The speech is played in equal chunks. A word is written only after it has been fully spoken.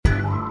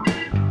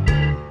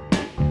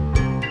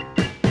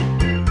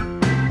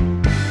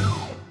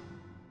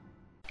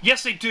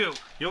Yes, they do.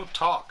 You don't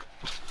talk.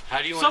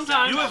 How do you want to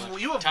sound?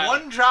 You have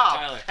one job,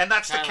 Tyler, and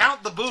that's to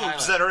count the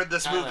boobs that are in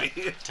this Tyler,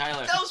 movie.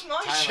 Tyler. That was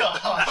my job.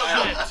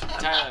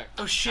 Tyler.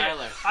 Oh shit!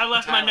 Tyler. I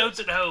left my Tyler. notes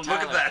at home. Look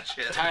at that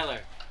shit.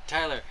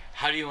 Tyler.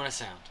 How do you want to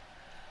sound?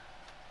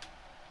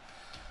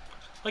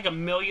 Like $1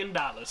 million.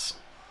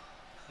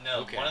 No,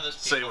 Okay. one of those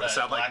So you people wanna that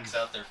sound like- blacks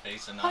out their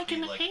face and not Like be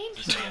an like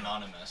angel. just be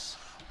anonymous.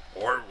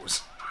 Or it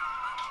was.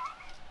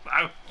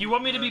 You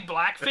want me to be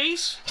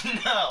blackface?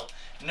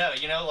 No,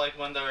 you know, like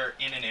when they're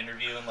in an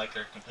interview and like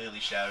they're completely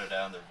shouted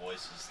out and their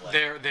voice is like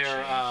Their can do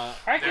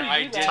that.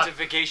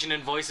 identification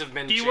and voice have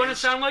been Do you changed want to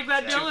sound like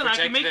that, to Dylan? I can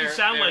protect make you their-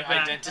 sound their like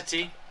that.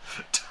 identity.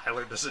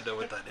 Tyler doesn't know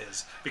what that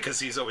is because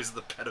he's always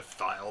the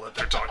pedophile that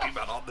they're talking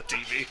about on the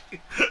TV.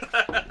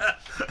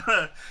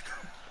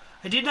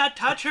 I did not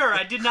touch her.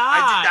 I did not.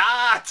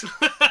 I did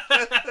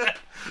not.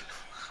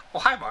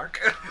 Well, hi, Mark.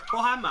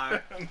 Oh, hi,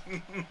 Mark.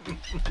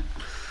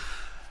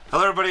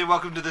 Hello, everybody.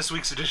 Welcome to this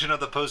week's edition of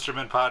the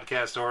Posterman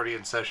Podcast, already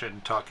in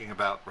session, talking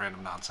about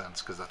random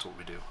nonsense, because that's what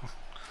we do.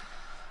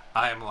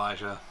 I am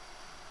Elijah.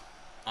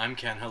 I'm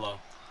Ken. Hello.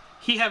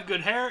 He have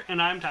good hair,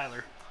 and I'm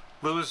Tyler.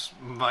 Lewis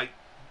might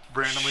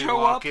randomly Show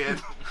walk up. in.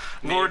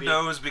 Lord Maybe.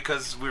 knows,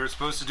 because we were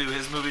supposed to do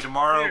his movie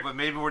tomorrow, Here. but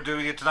maybe we're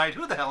doing it tonight.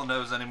 Who the hell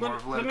knows anymore?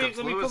 Let me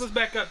pull this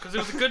back up because it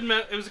was a good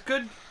it was a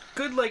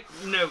good like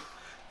note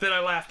that I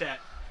laughed at.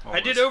 What I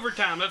did was-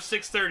 overtime of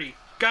 6:30.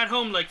 Got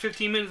home like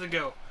 15 minutes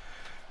ago.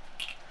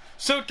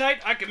 So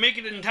tight I could make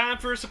it in time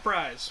for a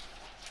surprise.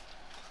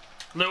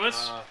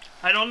 Lewis,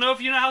 I don't know if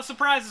you know how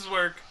surprises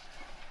work,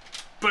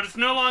 but it's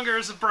no longer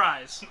a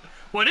surprise.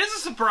 What is a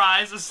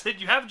surprise is that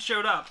you haven't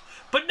showed up,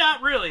 but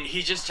not really.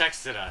 He just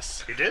texted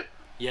us. He did?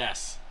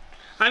 Yes.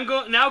 I'm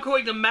now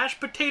going to mashed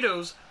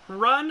potatoes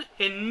run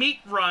and meat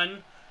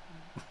run.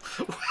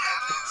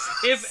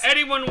 If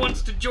anyone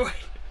wants to join,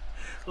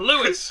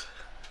 Lewis.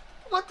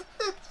 What the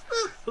heck is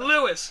this?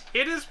 Lewis,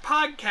 it is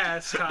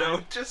podcast time.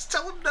 No, just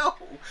tell him no.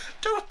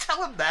 Don't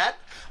tell him that.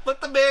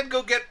 Let the man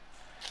go get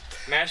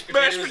Mashed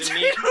mashed potatoes and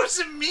meat. potatoes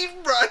and meat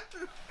run.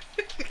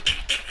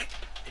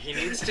 He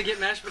needs to get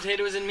mashed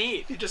potatoes and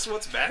meat. He just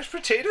wants mashed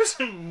potatoes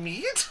and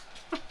meat?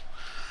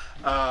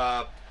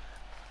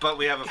 But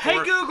we have a Hey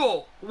fourth...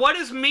 Google, what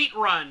is meat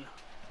run?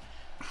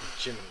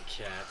 Jiminy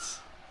cats.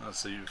 Oh,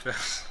 so you...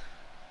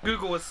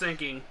 Google was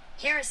thinking.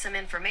 Here is some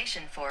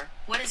information for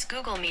what is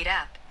Google Meet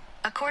app.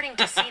 According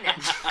to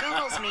CNET,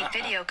 Google's Meet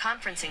video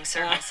conferencing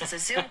service is a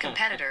Zoom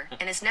competitor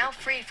and is now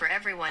free for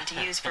everyone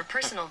to use for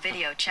personal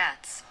video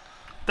chats.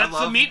 That's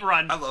the meat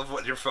run. I love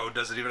what your phone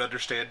doesn't even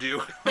understand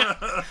you.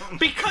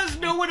 Because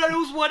no one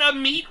knows what a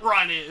meat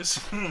run is.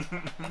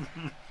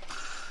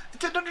 It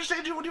didn't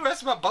understand you when you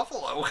asked about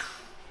buffalo.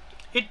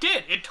 It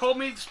did. It told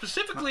me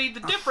specifically the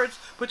difference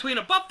between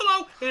a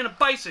buffalo and a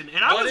bison,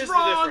 and I What was is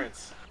wrong. the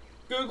difference?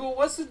 Google,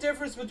 what's the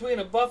difference between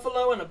a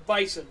buffalo and a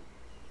bison?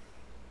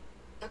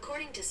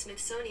 According to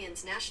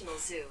Smithsonian's National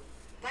Zoo,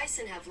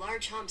 bison have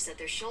large humps at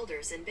their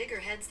shoulders and bigger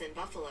heads than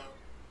buffalo.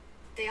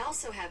 They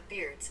also have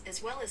beards,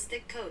 as well as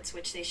thick coats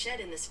which they shed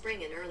in the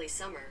spring and early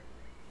summer.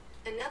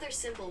 Another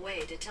simple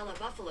way to tell a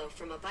buffalo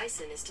from a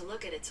bison is to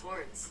look at its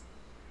horns.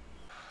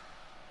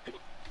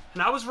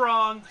 And I was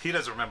wrong. He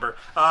doesn't remember.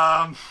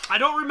 I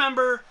don't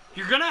remember.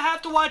 You're gonna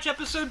have to watch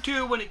episode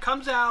 2 when it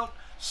comes out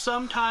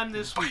sometime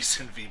this week.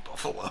 Bison v.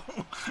 Buffalo.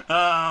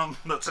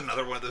 That's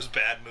another one of those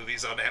bad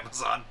movies on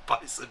Amazon.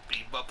 Bison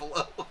v.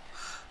 Buffalo.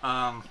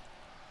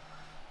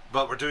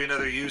 But we're doing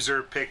another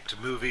user-picked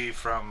movie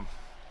from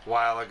a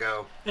while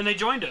ago, And they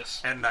joined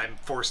us. and I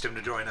forced him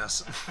to join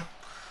us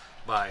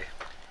by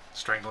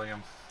strangling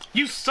him,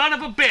 You son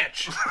of a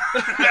bitch!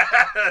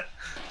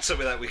 so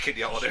that we could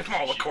yell at him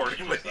all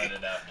accordingly. Just let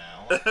it out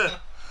now.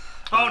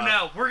 Oh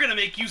no, we're gonna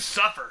make you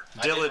suffer.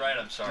 I did Dylan- right,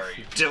 I'm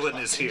sorry. Dylan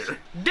is here.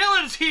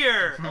 Dylan's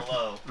here!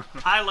 Hello.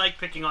 I like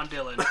picking on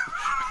Dylan.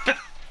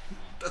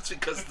 That's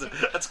because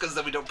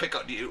then we don't pick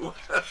on you.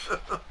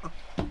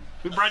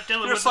 We brought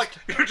Dylan You're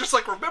with just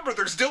like, remember,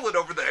 there's Dylan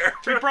over there.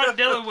 We brought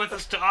Dylan with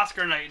us to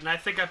Oscar night, and I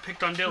think I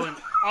picked on Dylan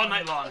all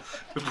night long.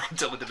 We brought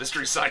Dylan to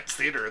Mystery Science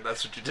Theater, and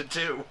that's what you did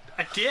too.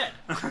 I did.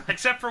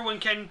 Except for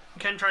when Ken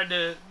tried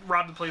to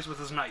rob the place with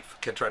his knife.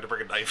 Ken tried to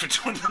bring a knife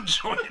into the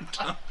joint.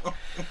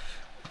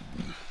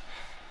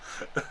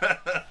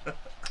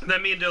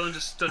 Then me and Dylan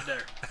just stood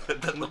there.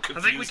 Then look I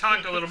confused. think we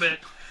talked a little bit,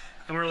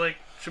 and we were like,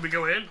 should we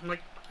go in? I'm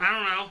like, I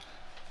don't know.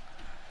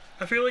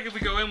 I feel like if we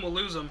go in, we'll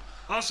lose him.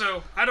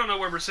 Also, I don't know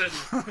where we're sitting.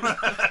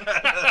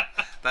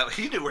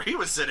 He knew where he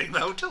was sitting,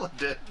 though. Dylan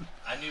did.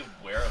 I knew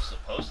where I was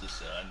supposed to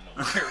sit. I didn't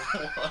know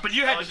where it was. But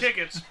you had the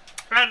tickets.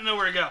 I had to know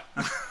where to go.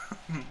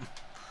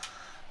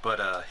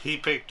 But he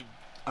picked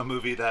a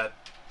movie that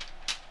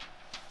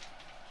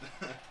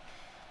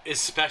Is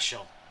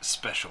special.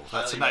 special.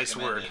 That's a Highly nice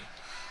word. recommended.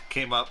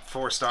 Came up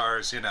 4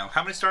 stars. You know,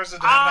 how many stars does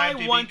it have on I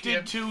IMDb?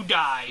 wanted to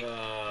die.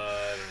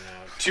 I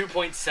don't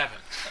know. 2.7.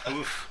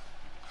 Oof.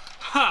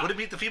 Huh. What did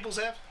Meet the Feebles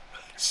have?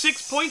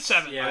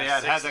 6.7. Yeah. Oh, yeah,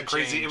 it had 6 that and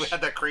crazy. change. It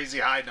had that crazy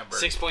high number.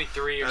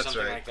 6.3 or That's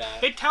something right. like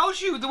that. It tells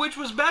you which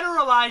was better,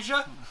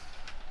 Elijah.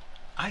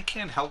 I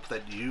can't help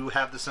that you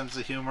have the sense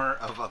of humor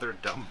of other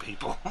dumb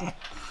people.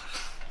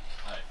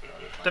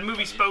 find The it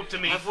movie on spoke YouTube. to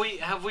me.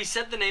 Have we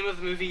said the name of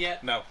the movie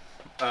yet? No.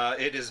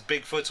 It is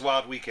Bigfoot's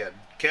Wild Weekend.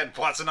 Ken,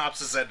 plot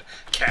synopsis and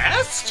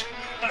cast?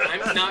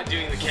 I'm not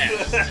doing the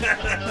cast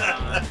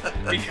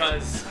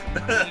because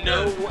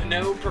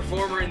no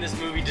performer in this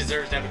movie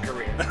deserves to have a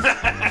career.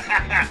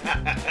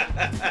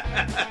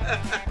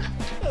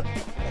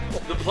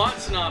 The plot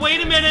synopsis.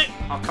 Wait a minute.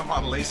 Oh, come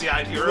on,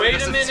 lazy-eyed hero. Wait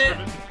This a is- minute.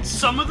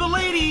 Some of the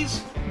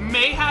ladies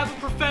may have a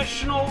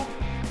professional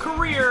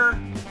career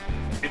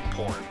In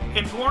porn.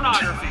 in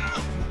pornography.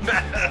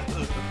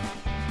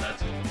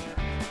 That's it.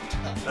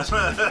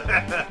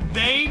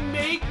 They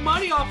make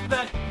money off of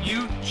that.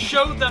 You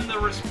show them the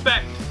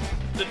respect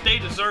that they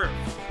deserve.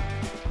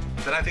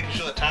 Then I think you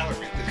should let Tyler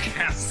read the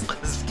cast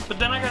list. But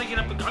then I gotta get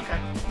up and okay.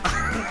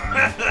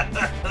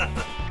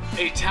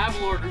 A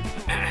tabloid.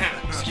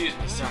 Excuse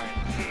me, sorry.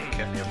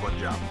 Ken, you have one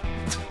job.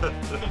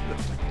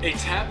 A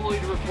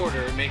tabloid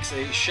reporter makes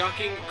a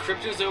shocking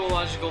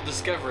cryptozoological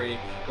discovery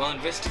while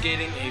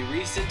investigating a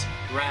recent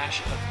rash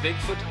of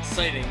Bigfoot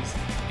sightings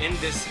in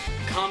this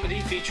comedy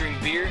featuring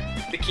beer,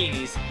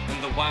 bikinis,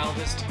 and the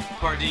wildest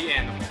party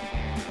animal.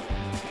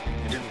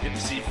 You didn't get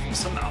to see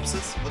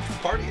synopsis. What's the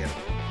party animal?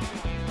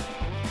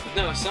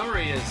 No, the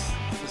summary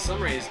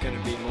is going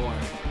to be more.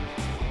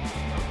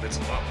 It's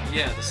a lot.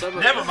 Yeah, the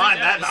summary. Never mind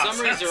that The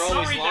summaries nonsense. are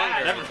always Sorry, longer.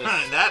 Dad. Never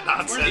mind that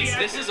nonsense.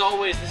 This is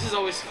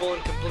always full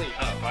and complete.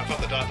 Oh, I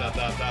thought the ...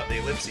 the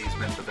ellipses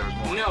meant that there was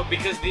more. No,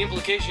 because the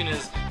implication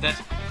is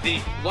that the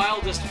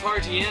wildest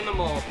party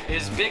animal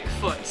is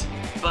Bigfoot,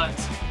 but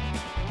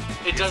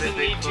it doesn't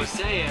need to Bigfoot?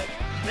 say it.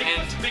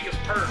 Bigfoot's the biggest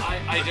perv.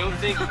 I don't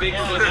think Bigfoot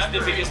Yeah, is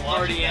the biggest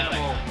party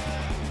animal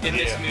in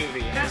this Yeah.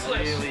 movie. Cast I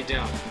list. really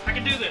don't. I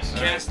can do this.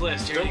 Cast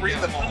list. Here Don't you read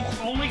go. them all.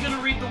 I'm only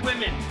gonna read the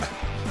women.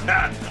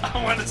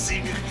 I want to see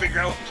if you can figure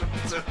out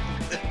which ones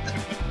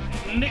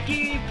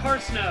Nikki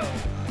Parsnow,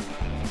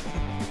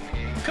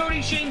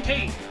 Cody Shane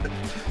Tate,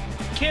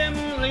 Kim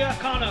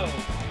Liacano,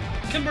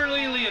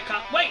 Kimberly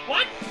Liacano. Wait,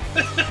 what?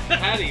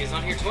 Patty is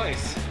on here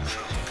twice.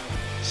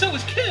 So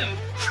is Kim.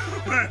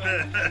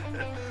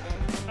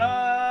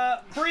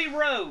 Bree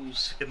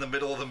Rose, In the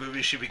middle of the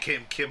movie, she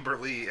became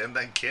Kimberly and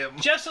then Kim.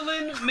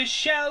 Jesselyn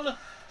Michelle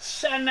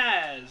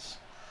Sains,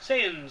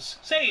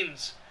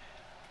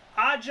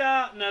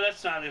 Aja. No,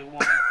 that's not a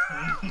woman.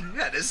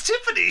 Yeah, it is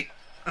Tiffany.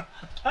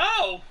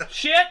 Oh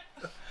shit!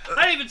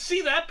 I didn't even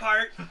see that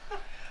part.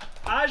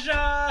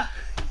 Aja.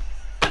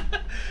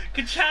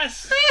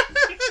 Kachasny.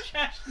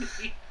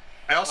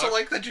 I also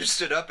like that you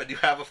stood up and you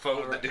have a phone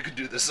Alright. that you can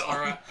do this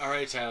on. All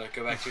right, Tyler,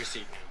 go back to your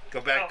seat. Go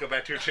back to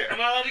your chair.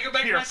 Am I allowed to go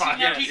back to You're my seat now,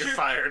 fired. teacher? You're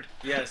fired.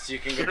 Yes, you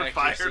can go You're back to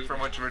your fired seat. from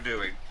what you were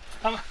doing.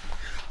 I'm back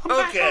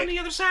Okay. on the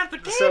other side of the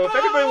table. So if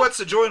anybody wants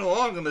to join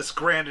along in this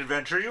grand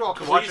adventure, you all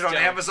can watch Please it on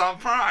don't. Amazon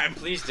Prime.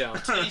 Please don't.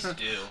 Please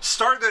do.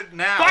 Start it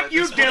now. Fuck at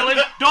you, this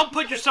Dylan. Don't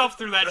put yourself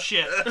through that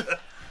shit.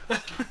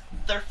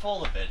 They're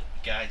full of it,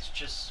 guys.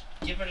 Just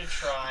give it a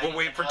try. We'll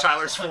wait for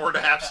Tyler's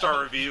 4.5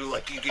 star review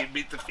like you gave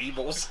Meet the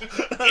Feebles.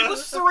 It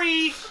was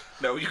 3.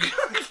 No, you gave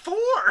like 4.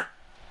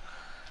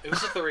 It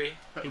was a 3.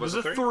 It was a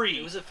It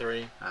 3. was a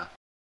 3.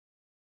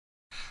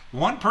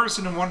 One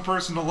person and one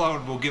person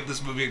alone will give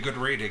this movie a good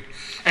rating.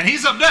 And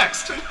he's up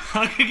next.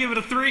 I'm gonna give it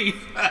a 3.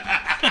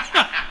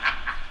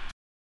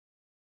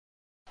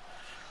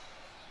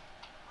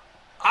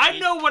 I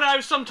know what I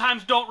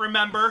sometimes don't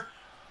remember.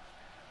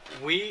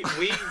 We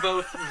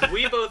both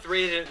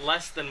rated it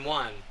less than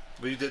 1.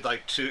 We did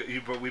like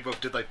 2. We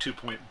both did like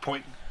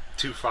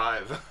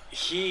 2.25.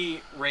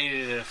 He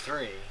rated it a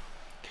 3.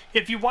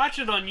 If you watch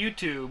it on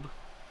YouTube,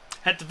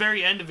 at the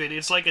very end of it,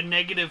 it's like a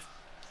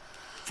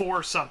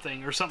 -4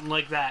 something or something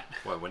like that.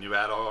 What, when you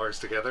add all ours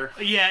together?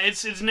 Yeah,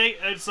 it's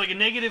like a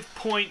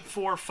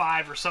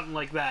 -0.45 or something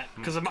like that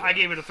because I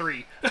gave it a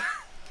 3.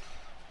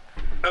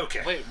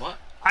 Okay. Wait, what?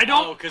 I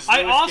don't. Oh, 'cause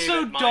I Lewis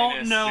also gave it don't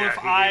minus. know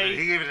Yeah, if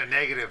he gave it a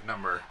negative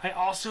number. I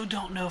also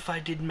don't know if I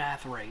did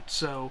math right.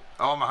 So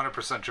Oh, I'm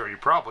 100% sure you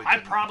probably I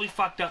didn't. probably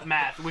fucked up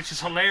math, which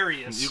is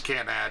hilarious. You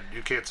can't add,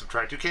 you can't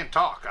subtract, you can't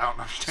talk. I don't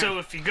understand. So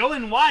if you go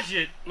and watch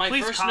it, My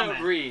please first comment.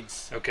 note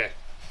reads, Okay.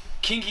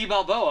 Kinky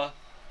Balboa.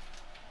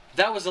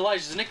 That was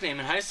Elijah's nickname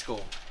in high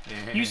school.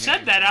 You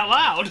said that out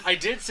loud. I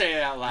did say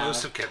it out loud.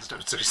 Most of Ken's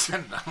notes are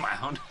said out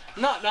loud.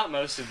 Not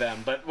most of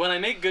them, but when I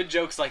make good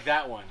jokes like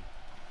that one.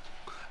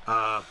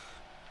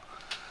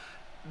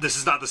 This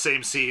is not the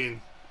same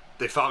scene.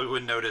 They thought we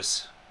wouldn't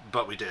notice,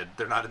 but we did.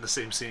 They're not in the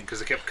same scene because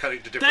they kept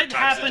cutting to different That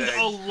times happened a day.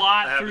 a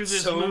lot That through happens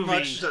this so movie.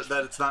 much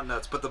that it's not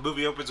nuts. But the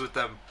movie opens with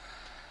them,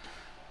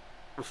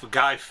 with a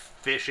guy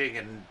fishing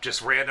and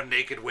just random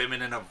naked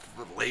women in a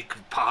lake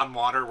pond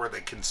water where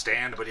they can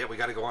stand, but yet we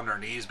got to go on our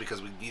knees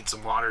because we need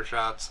some water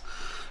shots.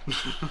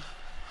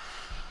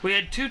 We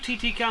had 2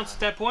 TT counts at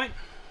that point.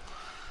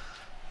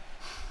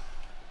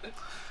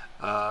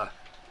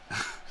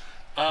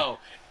 Oh,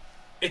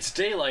 it's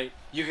daylight.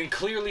 You can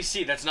clearly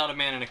see that's not a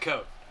man in a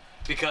coat.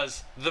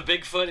 Because the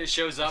Bigfoot, it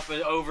shows up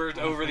over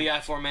the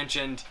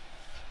aforementioned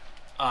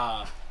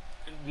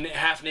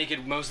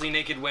half-naked, mostly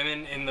naked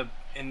women in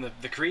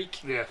the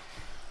creek. Yeah.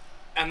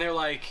 And they're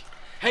like,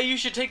 hey, you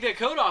should take that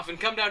coat off and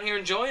come down here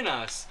and join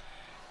us.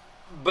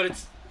 But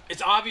it's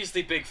It's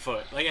obviously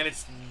Bigfoot. Like, and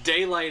it's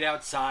daylight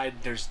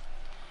outside. There's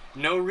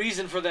no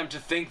reason for them to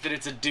think that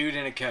it's a dude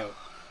in a coat.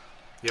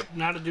 Yep.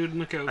 Not a dude in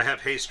the coat. I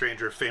have Hey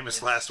Stranger,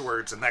 famous last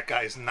words, and that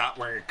guy is not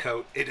wearing a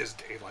coat. It is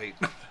daylight.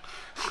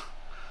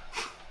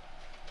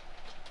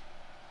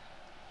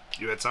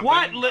 You had something?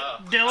 What,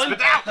 Dylan?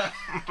 Spit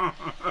out!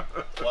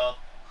 Well,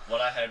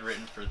 what I had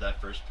written for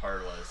that first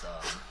part was,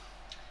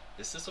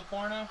 is this a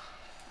porno?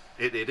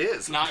 It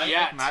is. Not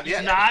yet. Not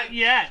yet. Not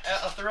yet.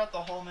 Throughout the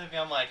whole movie,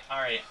 I'm like,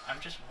 alright, I'm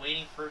just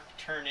waiting for it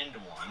to turn into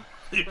one.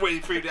 You're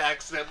waiting for you to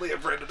accidentally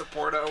have rented a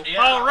porno. Yeah,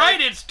 All right,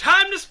 it's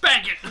time to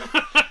spank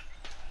it.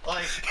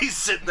 Like, He's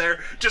sitting there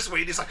just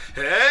waiting. He's like,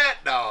 eh,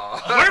 no.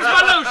 Where's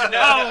my lotion?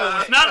 Oh,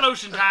 it's not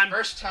lotion time.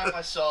 first time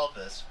I saw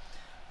this,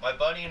 my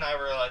buddy and I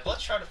were like,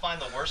 let's try to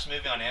find the worst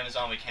movie on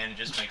Amazon we can and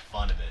just make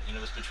fun of it. And it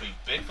was between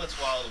Bigfoot's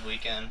Wild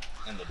Weekend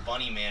and the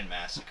Bunny Man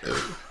Massacre.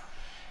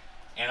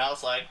 And I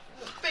was like,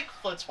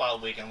 Bigfoot's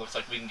Wild Weekend looks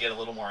like we can get a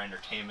little more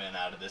entertainment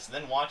out of this. And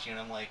then watching it,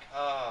 I'm like,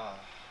 oh,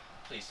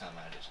 please tell me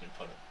I just didn't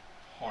put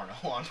a porno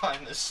on by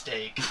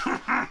mistake.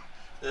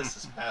 This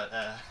is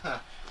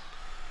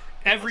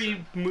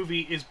Every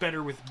movie is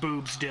better with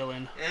boobs,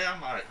 Dylan. yeah,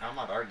 I'm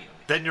not arguing with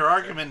you. Then your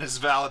argument is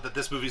valid that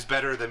this movie's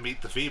better than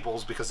Meet the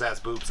Feebles because it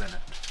has boobs in it.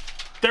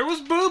 There was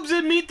boobs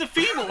in Meet the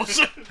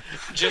Feebles.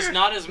 Just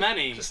not as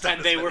many, Just not and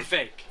as they many. were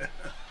fake.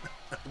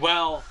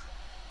 Well,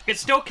 It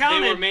still they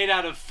counted. were made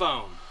out of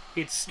foam.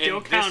 It still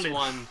In counted. this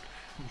one,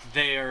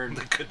 they are.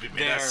 They could be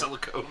made out of They're-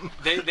 silicone.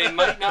 They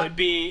might not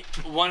be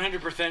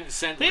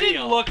 100% They real.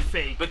 didn't look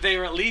fake. But they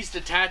are at least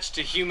attached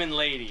to human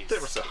ladies.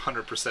 There was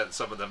 100%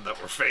 some of them that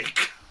were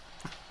fake.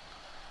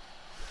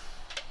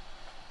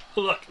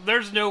 Look,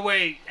 there's no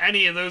way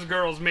any of those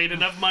girls made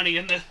enough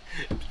money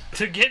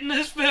to get in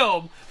this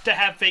film to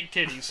have fake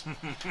titties.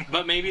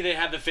 But maybe they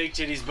had the fake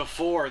titties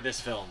before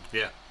this film.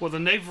 Yeah, Well,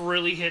 then they've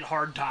really hit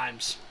hard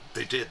times.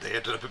 they did. They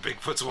ended up at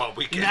Bigfoot's Wild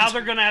Weekend. Now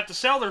they're gonna have to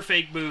sell their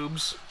fake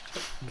boobs.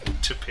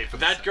 to pay for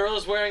That the girl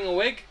is wearing a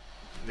wig.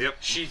 Yep.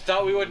 She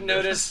thought we wouldn't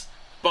notice,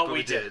 but But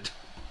we did.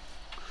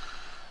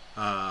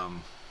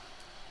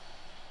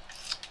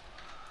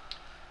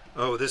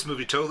 Oh, this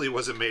movie totally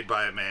wasn't made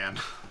by a man.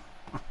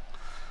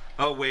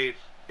 Oh wait,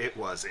 it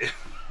was.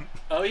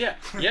 Oh yeah,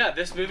 yeah.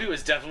 This movie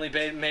was definitely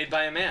made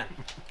by a man.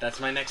 That's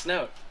my next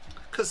note.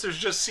 Because there's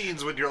just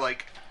scenes when you're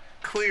like,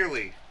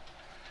 clearly,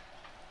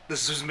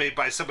 this was made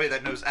by somebody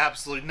that knows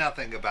absolutely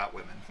nothing about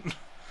women,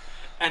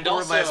 And or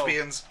also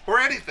lesbians, or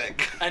anything.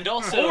 And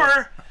also,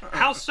 Or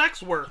how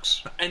sex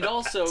works. and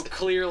also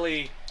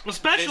clearly,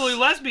 Especially This-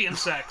 lesbian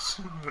sex.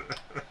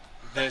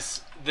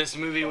 this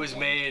movie was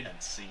made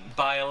And scene.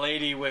 by a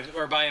lady with,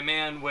 or by a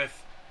man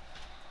with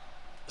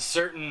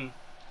certain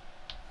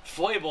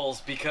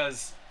foibles,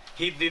 because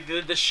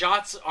the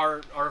shots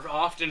are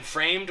often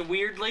framed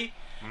weirdly.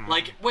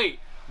 Like, wait,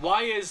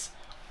 why is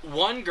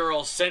one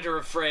girl center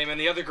of frame and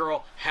the other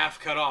girl half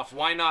cut off?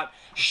 Why not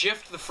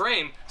shift the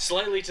frame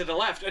slightly to the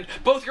left and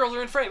both girls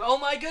are in frame? Oh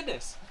my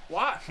goodness.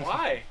 Why?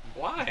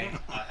 Why?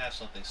 I have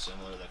something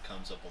similar that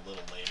comes up a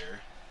little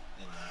later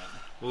in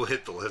that. We'll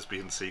hit the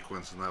lesbian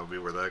sequence, and that'll be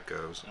where that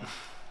goes.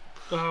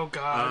 Oh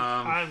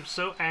God, I'm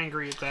so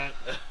angry at that.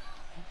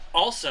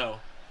 Also,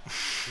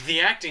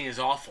 the acting is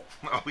awful.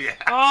 Oh yeah.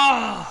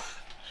 Oh,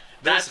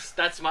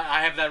 That's my.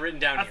 I have that written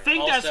down I here.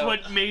 think Also, that's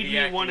what made the me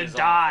acting want to is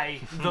die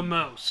the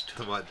most.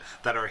 What?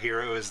 That our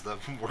hero is the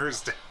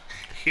worst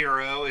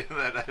hero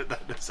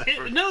that has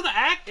ever. No, the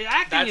acting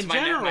That's in my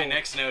general. my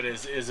next note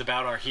is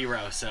about our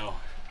hero. So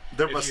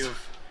There if must.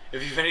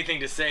 you've anything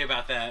to say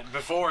about that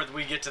before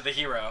we get to the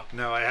hero.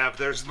 No, I have.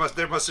 There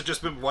must have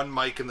just been one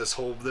mic in this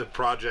whole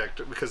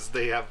project because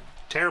they have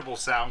terrible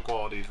sound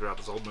quality throughout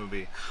this whole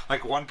movie.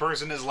 Like one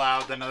person is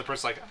loud, then another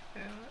person's like.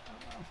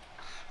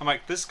 I'm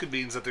like, this could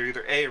means that they're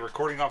either A,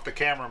 recording off the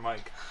camera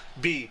mic,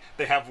 B,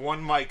 they have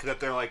one mic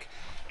that they're like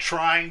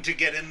trying to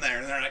get in there,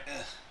 and they're like,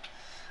 eh.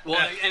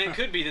 Well, and it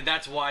could be that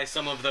that's why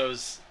some of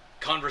those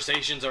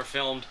conversations are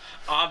filmed.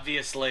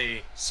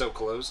 Obviously, So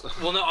close.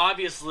 well, no,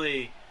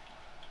 obviously,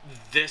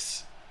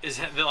 this is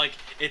like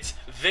it's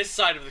this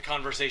side of the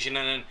conversation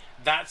and then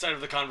that side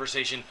of the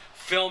conversation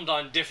filmed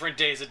on different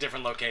days at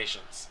different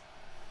locations.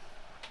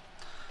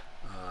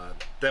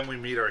 Then we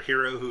meet our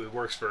hero who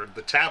works for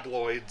the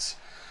tabloids,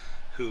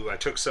 who I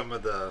took some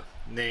of the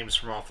names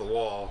from off the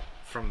wall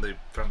from the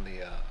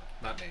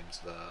not names,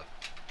 the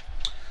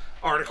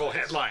article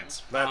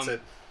headlines. That's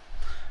it.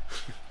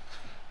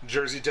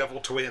 Jersey Devil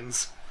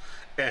twins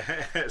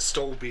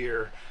stole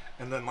beer,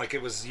 and then like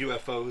it was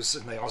UFOs,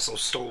 and they also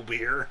stole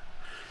beer.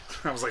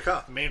 I was like,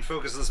 huh, the main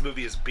focus of this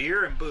movie is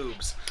beer and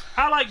boobs.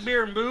 I like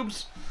beer and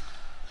boobs.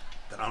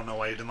 Then I don't know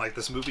why you didn't like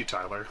this movie,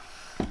 Tyler.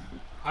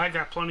 I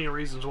got plenty of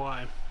reasons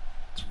why.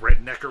 It's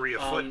redneckery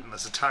afoot in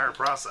this entire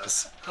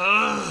process.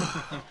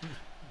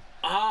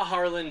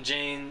 Harlan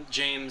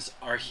James,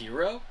 our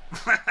hero?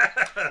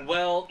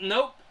 Well,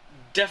 nope.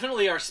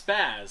 Definitely our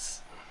spaz.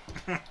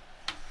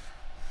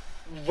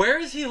 Where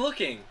is he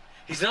looking?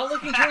 He's not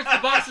looking towards the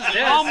boss's desk.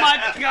 Oh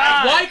my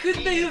god! Why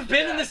couldn't they have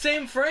been in the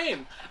same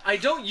frame? I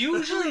don't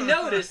usually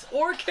notice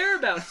or care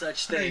about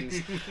such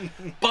things.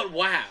 But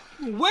wow.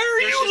 Where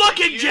are There's you just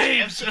looking, a huge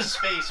James? empty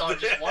space on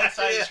just one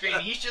side of the screen.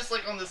 He's just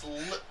like on this,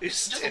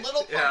 just a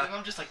little part, and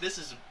I'm just like, this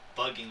is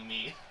bugging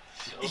me.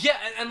 So. Yeah,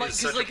 and like, It's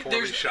because such a like poorly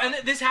there's, shot. and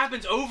this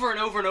happens over and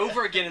over and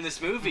over again in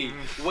this movie,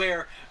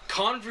 where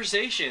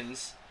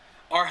conversations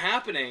are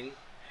happening,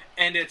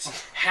 and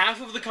it's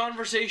half of the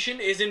conversation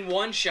is in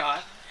one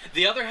shot,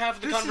 the other half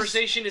of the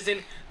conversation is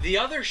in the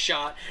other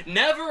shot.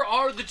 Never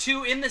are the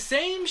two in the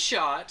same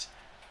shot,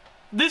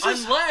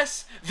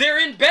 unless they're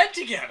in bed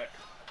together.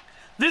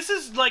 This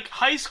is like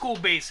high school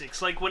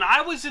basics. Like when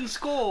I was in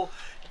school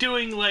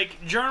doing like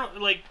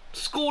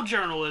school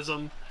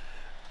journalism.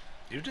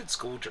 You did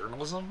school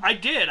journalism? I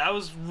did. I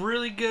was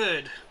really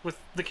good with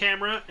the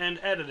camera and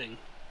editing.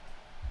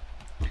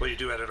 Well, you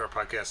do edit our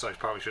podcast, so I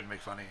probably shouldn't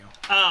make fun of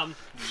you.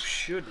 You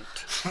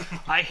shouldn't.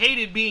 I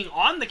hated being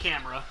on the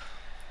camera,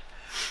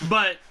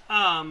 but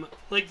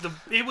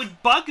it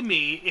would bug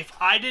me if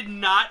I did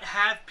not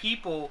have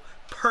people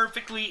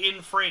perfectly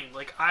in frame.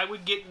 Like I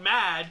would get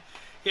mad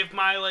if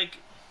my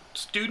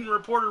student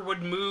reporter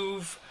would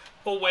move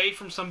away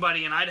from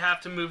somebody and I'd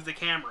have to move the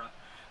camera.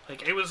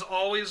 Like it was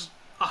always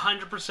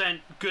 100%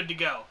 good to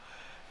go.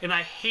 And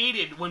I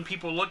hated when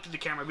people looked at the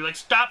camera and be like,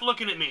 stop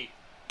looking at me.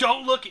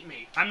 Don't look at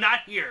me. I'm not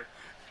here.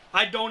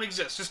 I don't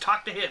exist. Just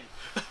talk to him.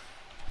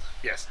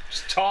 Yes,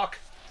 just talk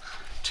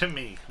to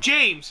me.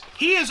 James,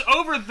 he is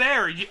over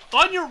there.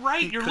 On your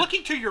right. You're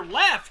looking to your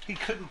left. He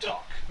couldn't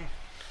talk.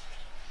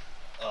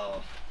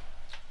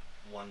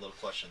 One little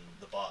question.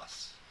 The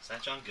boss. Is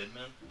that John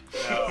Goodman?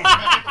 No.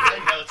 I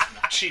know it's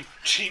not.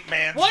 Cheap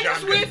man. What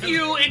is with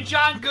you and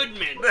John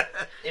Goodman?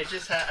 It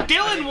just had.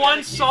 Dylan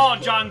once saw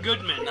John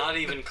Goodman Not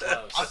even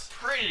close. I'm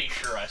pretty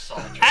sure I saw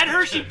it. at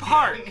Hershey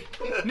Park.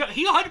 No,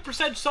 he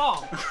 100%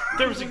 saw him.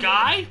 There was a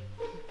guy.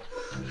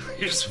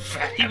 He was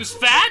fat. He was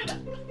fat.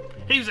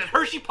 He was at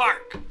Hershey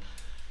Park.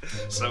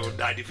 So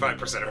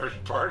 95% of Hershey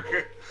Park.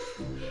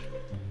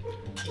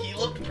 He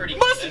looked pretty.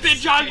 Must have been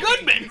John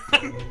Goodman.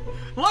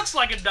 Looks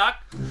like a duck.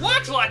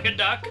 Walks like a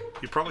duck.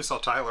 You probably saw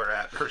Tyler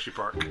at Hershey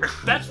Park.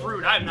 That's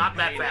rude. I'm not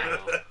that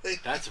fat.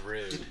 That's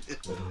rude.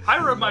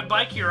 I rode my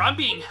bike here. I'm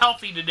being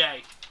healthy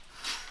today.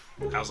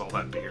 How's all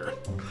that beer?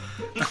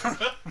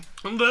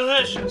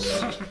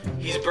 Delicious.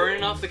 He's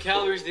burning off the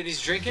calories that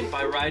he's drinking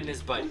by riding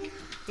his bike.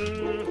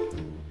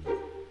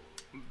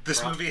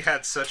 This movie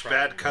had such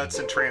bad cuts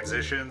and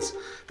transitions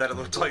that it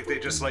looked like they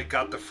just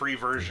got the free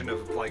version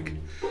of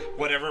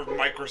whatever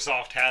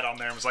Microsoft had on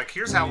there and was like,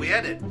 here's how we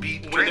edit.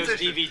 Beat Windows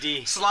transition,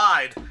 DVD.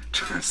 slide,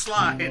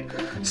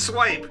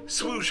 swipe,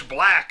 swoosh,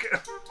 black.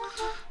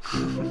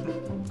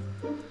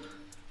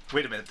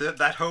 Wait a minute,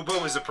 that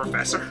hobo is a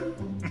professor?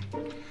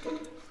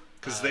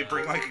 Because they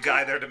bring a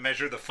guy there to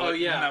measure the foot. Oh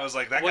yeah. And I was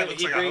like, that guy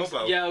looks like a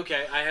hobo. Yeah,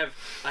 okay. I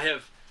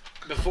have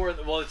before.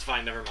 Well, it's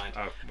fine. Never mind.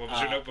 What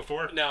was your note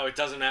before? No, it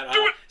doesn't matter.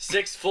 Do it!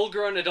 6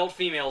 full-grown adult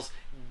females,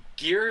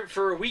 gear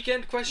for a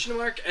weekend ?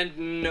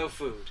 And no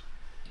food.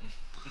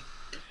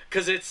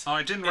 Because it's. Oh,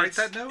 I didn't write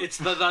that note? It's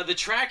the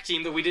track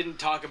team that we didn't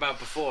talk about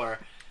before.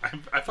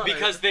 I thought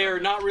Because they're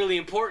not really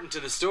important to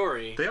the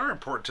story. They are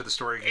important to the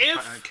story,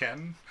 If-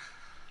 Ken.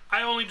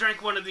 I only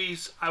drank one of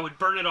these. I would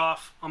burn it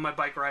off on my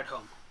bike ride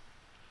home.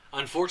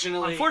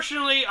 Unfortunately,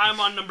 I'm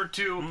on number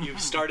 2. you've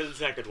started the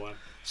second one.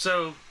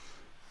 So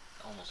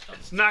Almost done.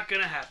 it's not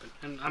gonna happen.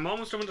 And I'm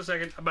almost done with the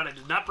second, but I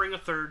did not bring a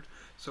third,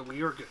 so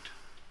we are good.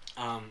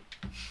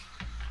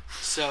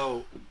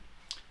 So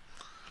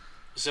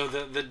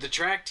the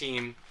track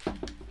team.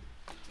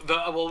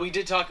 We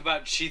did talk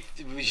about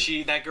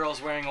that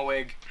girl's wearing a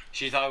wig.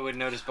 She thought we would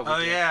notice, but we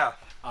didn't. Yeah.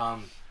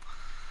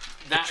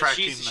 That track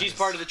she's team is-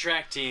 part of the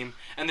track team,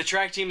 and the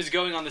track team is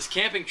going on this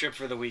camping trip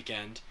for the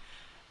weekend.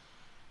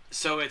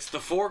 So it's the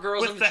 4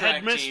 girls With on the the track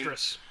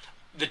headmistress.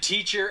 team, the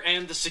teacher,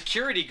 and the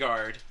security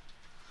guard.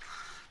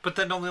 But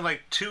then only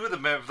 2 of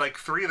them have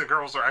 3 of the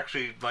girls are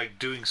actually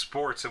doing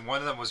sports, and one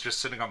of them was just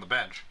sitting on the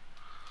bench.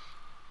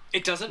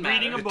 It doesn't matter.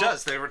 Reading a It book.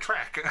 does. They were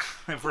track.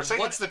 If we're saying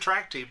What? it's the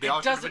track team, they It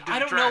all should have doesn't. been doing I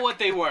don't track. know what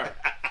they were.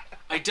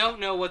 I don't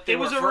know what they It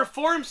were. was a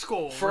reform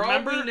school. For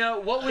remember? all we know,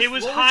 what was It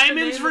was what the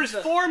Hyman's name of the-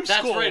 Reform That's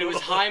School. right. It was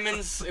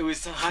Hyman's. It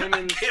was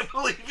Hyman's. I can't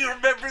believe you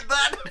remembered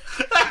that.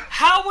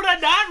 How would I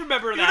not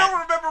remember You that? don't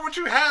remember what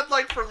you had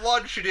for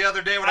lunch the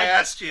other day when I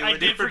asked you. I and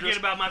did you were forget just-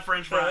 about my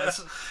French fries.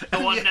 The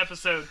one Yeah.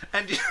 episode.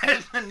 And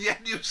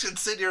yet you should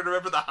sit here and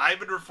remember the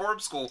Hyman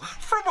Reform School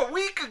from a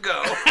week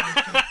ago.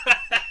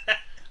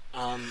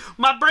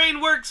 My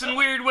brain works in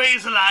weird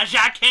ways, Elijah.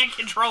 I can't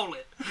control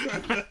it.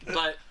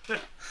 But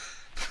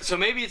so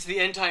maybe it's the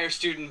entire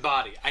student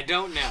body. I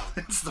don't know.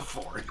 It's the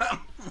 4.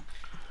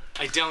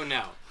 I don't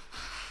know.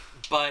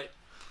 But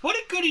What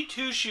did Goody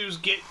Two Shoes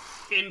get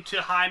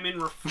into Hyman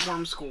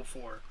Reform School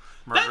for?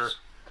 Murder.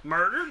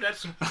 Murder?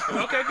 That's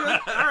okay. Good.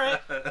 All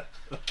right.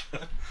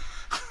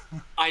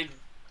 I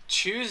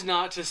choose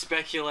not to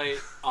speculate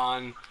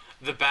on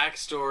the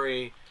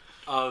backstory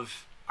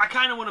of I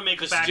kind of want to make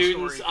The a backstory.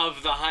 students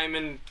of the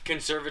Hyman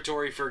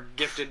Conservatory for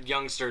Gifted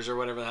Youngsters, or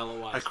whatever the hell it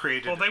was. I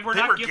created. Well, they were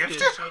not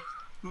gifted.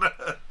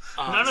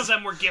 None of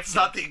them were gifted. It's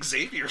not the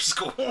Xavier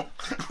School.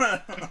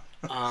 They're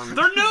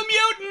no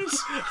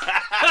mutants.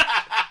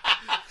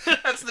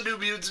 That's the New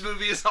Mutants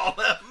movie. Is all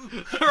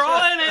them. They're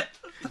all in it.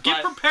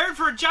 Get But- prepared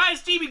for a giant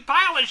steaming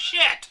pile of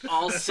shit.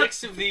 All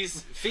 6 of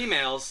these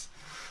females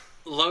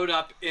load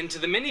up into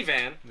the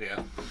minivan,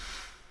 Yeah.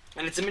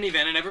 and it's a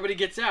minivan, and everybody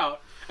gets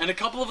out, and a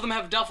couple of them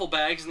have duffel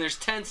bags, and there's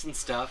tents and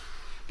stuff,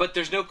 but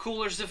there's no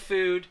coolers of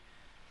food.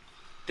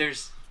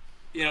 There's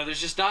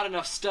just not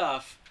enough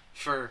stuff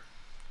for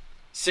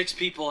 6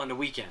 people in a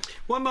weekend.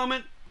 One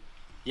moment,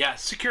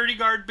 Yes. security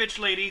guard bitch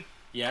lady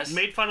Yes.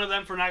 made fun of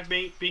them for not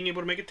being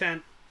able to make a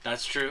tent.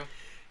 That's true.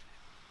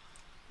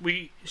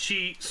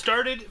 She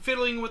started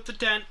fiddling with the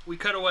tent. We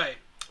cut away.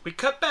 We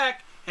cut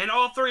back, and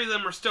all 3 of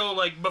them are still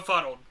like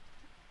befuddled.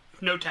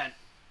 No tent.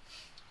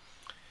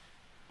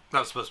 That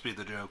was supposed to be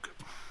the joke.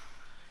 It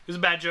was a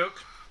bad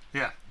joke.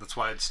 Yeah, that's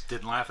why I just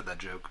didn't laugh at that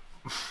joke.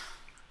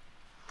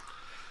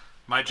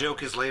 My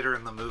joke is later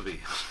in the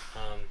movie.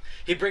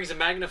 He brings a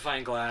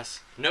magnifying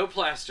glass, no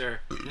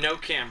plaster, no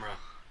camera.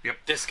 Yep.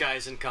 This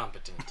guy's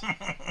incompetent.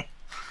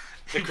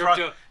 He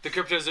brought- The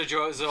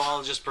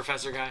cryptozoologist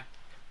professor guy.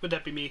 Would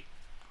that be me?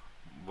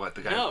 What,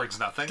 the guy No. who brings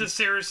nothing? The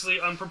seriously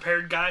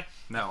unprepared guy?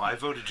 No, I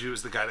voted you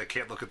as the guy that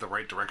can't look at the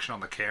right direction on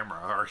the camera,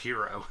 our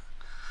hero.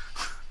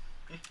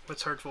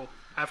 What's hurtful?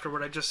 After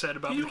what I just said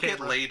about You the get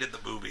camera. laid in the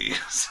movie,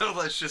 so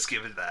let's just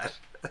give it that.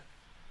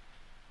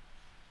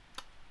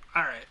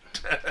 Alright.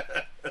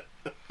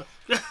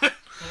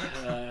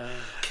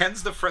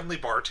 Ken's the friendly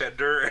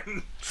bartender,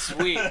 and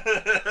Sweet.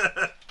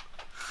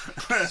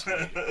 That's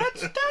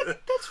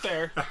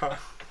fair.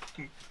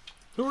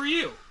 Who are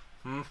you?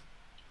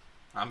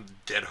 I'm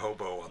dead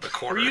hobo on the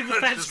corner. Were you the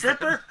fat Just-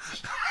 stripper?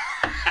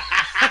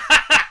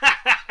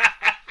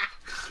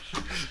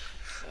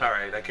 All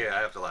right, okay,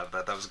 I have to laugh at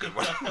that. That was a good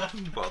one.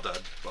 Well done,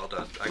 well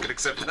done. I can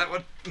accept that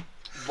one.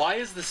 Why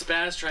is the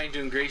spaz trying to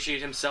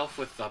ingratiate himself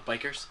with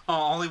bikers? Oh,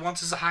 all he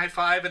wants is a high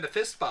five and a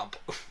fist bump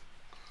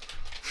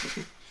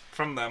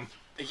from them.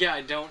 Yeah,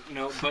 I don't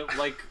know, but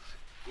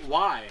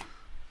why?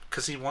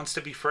 Because he wants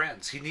to be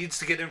friends. He needs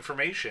to get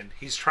information.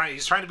 He's trying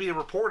to be a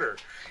reporter.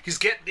 He's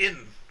getting in.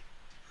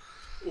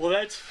 Well,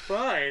 that's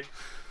fine.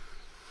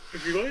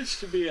 If he wants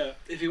to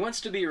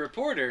be a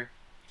reporter,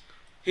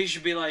 he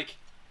should be like,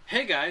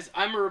 "Hey guys,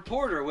 I'm a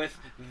reporter with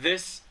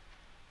this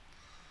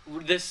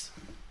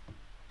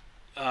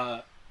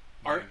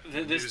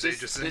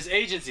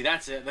agency.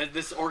 That's it.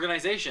 This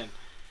organization.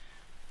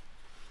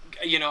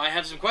 I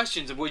have some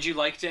questions. Would you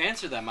like to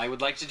answer them? I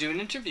would like to do an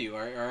interview.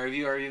 Are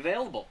you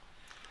available?"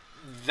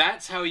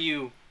 That's how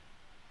you,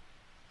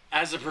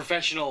 as a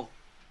professional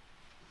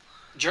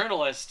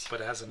journalist,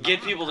 But as a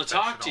get people to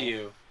talk to non-professional-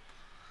 you.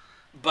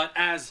 But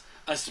as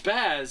a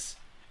spaz,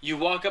 you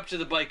walk up to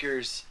the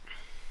bikers,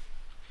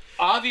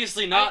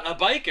 obviously not a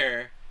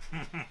biker,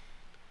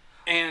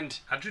 and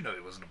How'd you know he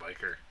wasn't a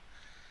biker?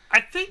 I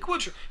think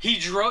what...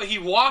 he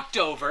walked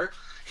over.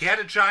 He had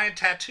a giant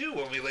tattoo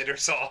when we later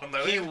saw him,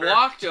 though. He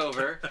walked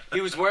over. He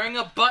was wearing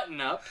a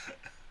button-up,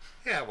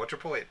 Yeah, what's your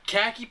point?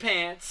 khaki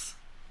pants.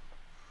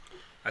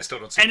 I still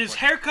don't see And the his point.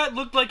 haircut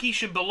looked like he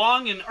should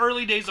belong in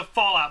early days of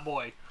Fall Out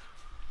Boy.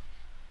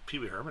 Pee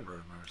Wee Herman wrote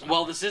him or something.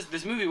 Well,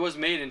 this movie was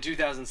made in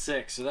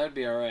 2006, so that'd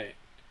be all right.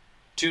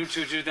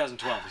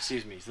 2012,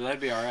 excuse me. So that'd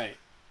be all right.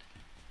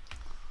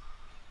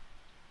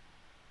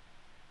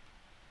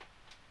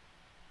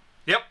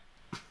 Yep.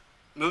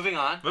 Moving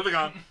on. Moving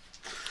on.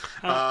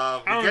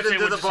 I We don't get understand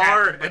into what the just bar,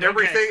 happened, but and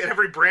everything, okay. and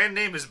every brand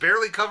name is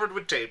barely covered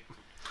with tape.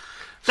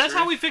 That's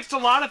how we fixed a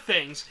lot of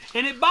things,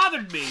 and it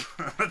bothered me.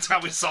 That's how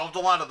we solved a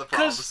lot of the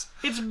problems.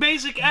 Because it's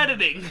basic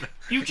editing.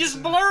 You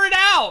just blur it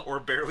out. Or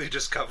barely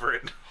just cover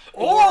it.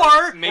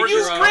 Or make you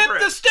your own-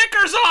 strip the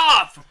stickers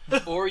off.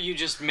 Or you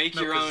just make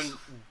your 'cause- own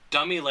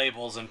dummy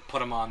labels and put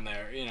them on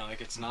there.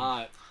 It's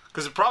not...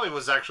 Because it probably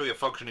was actually a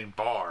functioning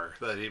bar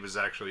that he was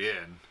actually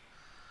in.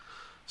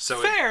 So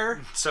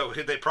Fair. So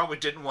they probably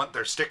didn't want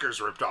their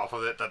stickers ripped off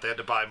of it, that they had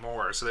to buy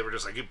more. So they were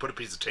just like, you put a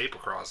piece of tape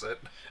across it.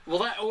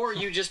 Well, or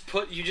you just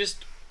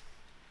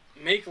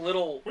make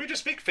little... We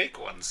just make fake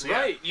ones.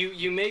 Right,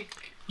 you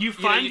make... You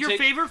find you your take-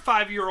 favorite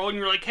 5-year-old and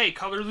you're like, hey,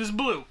 color this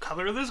blue,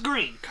 color this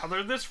green,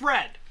 color this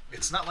red.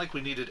 It's not like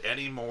we needed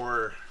any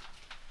more,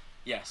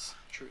 Yes,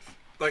 truth.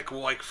 like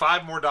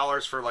 $5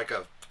 more for like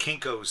a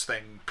Kinko's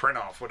thing print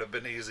off would have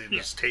been easy. Yeah.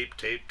 Just tape.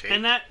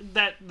 And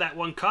that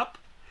one cup,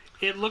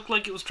 it looked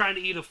like it was trying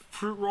to eat a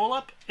fruit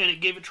roll-up, and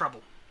it gave it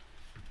trouble.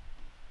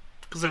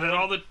 Because it had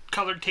all the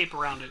colored tape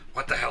around it.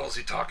 What the hell is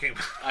he talking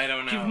about? I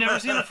don't know. You've never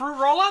seen a fruit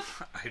roll-up?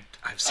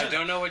 I've seen I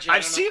don't know what you...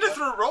 I've seen a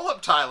fruit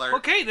roll-up, Tyler.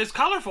 Okay, that's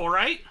colorful,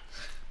 right?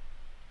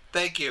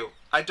 Thank you.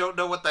 I don't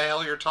know what the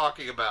hell you're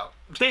talking about.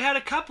 They had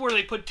a cup where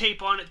they put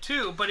tape on it,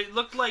 too, but it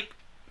looked like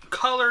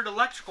colored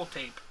electrical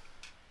tape.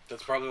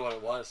 That's probably what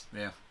it was.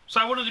 Yeah. So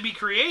I wanted to be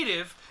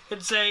creative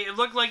and say it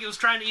looked like it was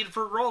trying to eat a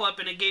fruit roll-up,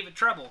 and it gave it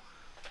trouble.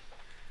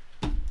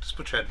 Just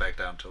put your head back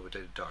down until we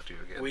talk to you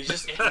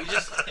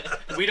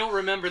again. We don't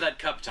remember that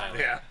cup, Tyler.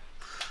 Yeah.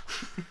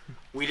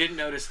 We didn't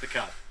notice the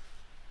cup.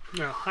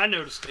 No, I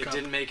noticed the It cup.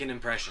 didn't make an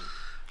impression.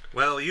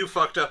 Well, you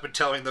fucked up in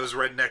telling those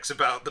rednecks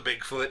about the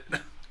Bigfoot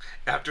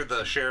after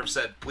the sheriff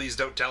said, please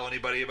don't tell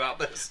anybody about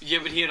this. Yeah,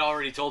 but he had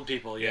already told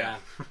people, yeah.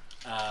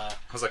 I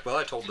was like, well,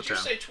 I told Did the you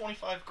town. say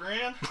 25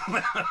 grand?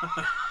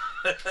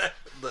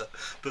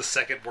 the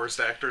second worst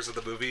actors in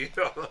the movie.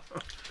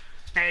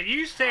 And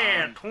you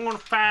said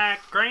 25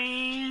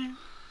 grand.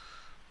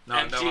 No,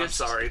 I'm Emptiest-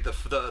 sorry. The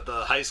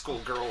high school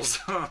girls.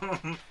 Probably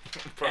the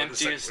second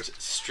worst.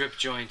 Emptiest strip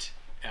joint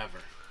ever.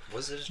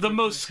 Was it The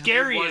most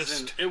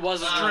scariest. It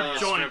wasn't strip really a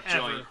joint strip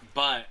joint, ever.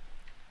 but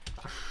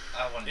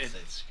I wouldn't say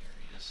it's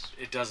scariest.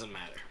 it doesn't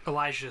matter.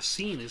 Elijah's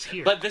scene is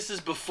here. But this was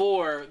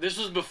before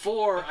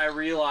I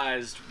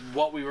realized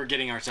what we were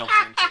getting ourselves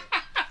into.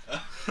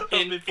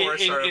 Before I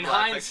started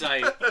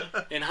laughing.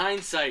 In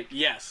hindsight,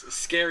 yes,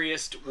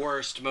 scariest,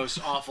 worst, most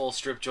awful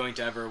strip joint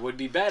ever would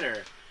be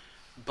better.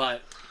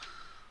 But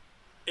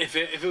if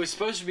it was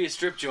supposed to be a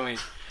strip joint,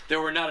 there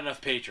were not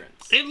enough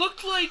patrons. It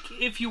looked like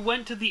if you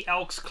went to the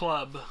Elks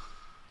Club.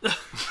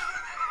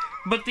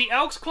 But the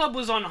Elks Club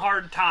was on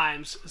hard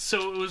times,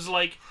 so it was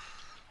like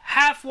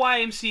half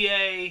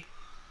YMCA,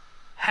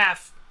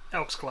 half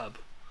Elks Club.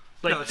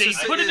 Like, No, it's they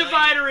just- put a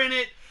divider in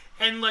it,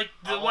 and like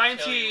the I won't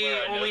tell you where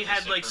YMCA I know only this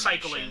had like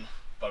information, cycling.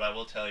 But I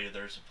will tell you,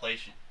 there's a place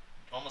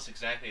almost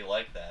exactly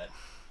like that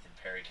in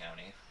Perry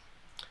County.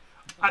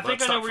 I think I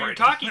Let's know not what you're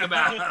frighten. talking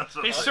about.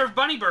 They serve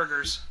bunny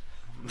burgers.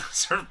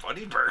 Serve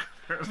bunny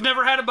burgers.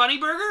 Never had a bunny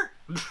burger?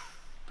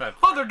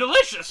 Oh, they're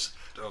delicious.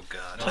 Oh,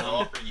 God. They'll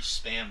offer you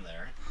spam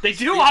there. They do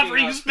Speaking offer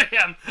you of-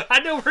 spam. I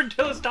know where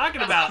Dylan's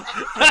talking about.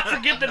 I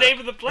forget the name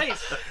of the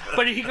place.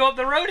 But if you go up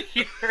the road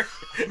here.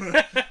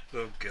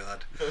 Oh,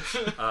 God.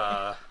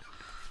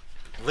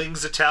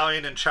 Ling's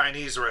Italian and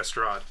Chinese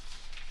restaurant.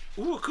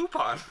 Ooh, a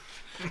coupon.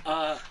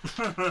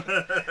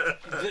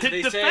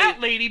 The fat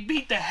lady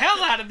beat the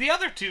hell out of the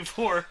other two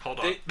for. Hold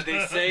on.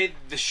 They say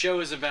the show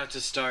is about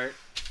to start.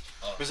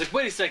 I was like,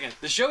 wait a second,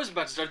 the show is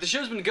about to start. The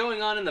show's been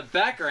going on in the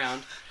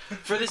background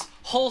for this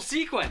whole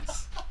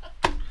sequence.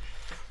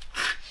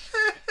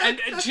 And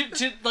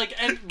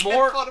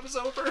more thought it was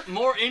over.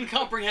 more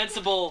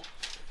incomprehensible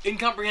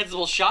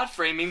shot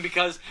framing,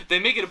 because they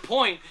make it a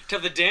point to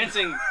have the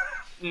dancing,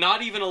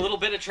 not even a little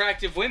bit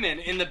attractive women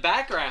in the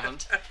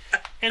background.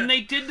 And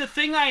they did the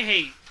thing I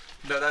hate.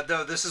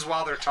 No, this is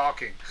while they're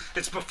talking.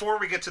 It's before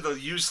we get to the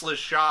useless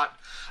shot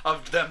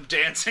of them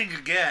dancing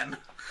again.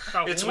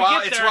 Oh, It's when we while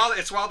get it's there- while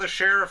it's while the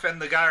sheriff and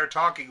the guy are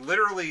talking.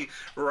 Literally,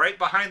 right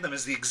behind them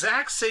is the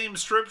exact same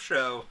strip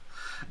show.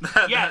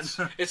 Yes.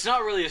 It's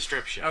not really a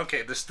strip show.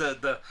 Okay, this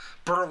the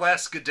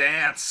burlesque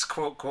dance,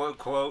 quote quote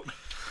quote.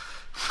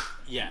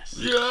 Yes.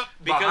 Yeah.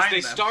 Because Behind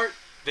they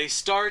them.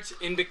 start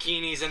in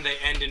bikinis and they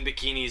end in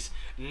bikinis.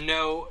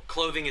 No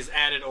clothing is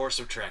added or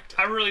subtracted.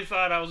 I really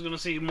thought I was going to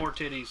see more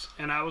titties,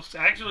 and I was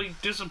actually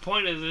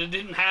disappointed that it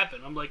didn't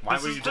happen. I'm like, Why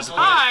this were is you the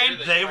disappointed? time.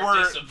 That They you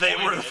were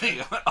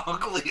disappointed. the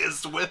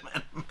ugliest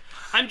women.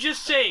 I'm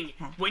just saying,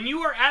 when you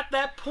are at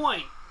that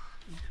point,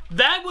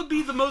 that would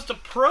be the most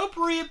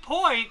appropriate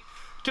point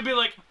to be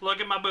like, look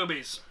at my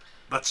boobies.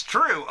 That's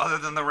true, other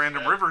than the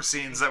random river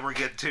scenes that we'll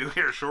get to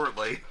here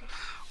shortly.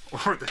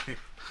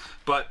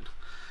 But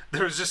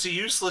there was just a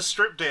useless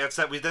strip dance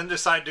that we then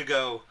decide to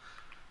go,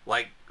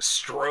 like,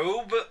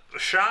 strobe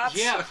shots?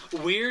 Yeah,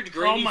 weird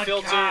grainy Oh my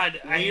filter,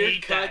 God, I weird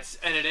hate cuts,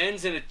 and it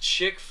ends in a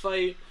chick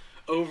fight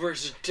over a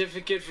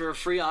certificate for a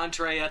free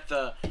entree at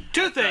the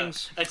Two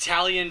things.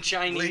 Italian Ling's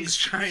Chinese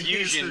Chinese,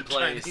 fusion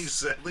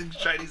place. Ling's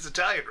Chinese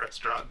Italian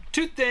restaurant.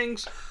 Two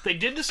things. They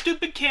did the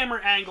stupid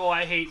camera angle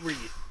I hate where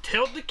you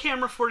tilt the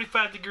camera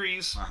 45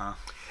 degrees,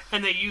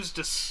 and they used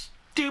a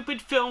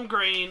stupid film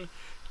grain,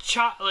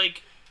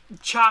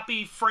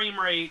 choppy frame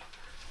rate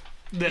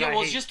that Yeah, I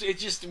well, hate.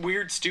 it's just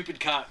weird, stupid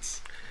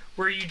cuts.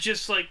 Where you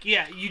just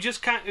you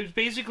just kind of, it's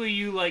basically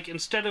you like,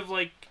 instead of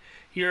like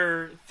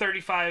your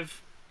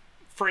 35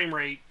 frame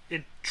rate,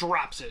 it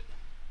drops it.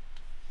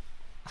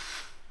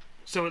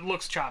 So it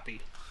looks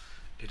choppy.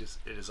 It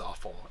is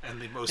awful.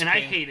 And the most I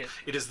hate it.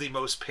 It is the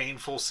most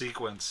painful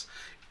sequence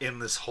in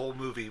this whole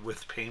movie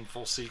with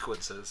painful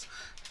sequences.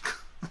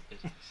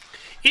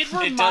 It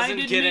reminded It doesn't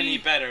get me any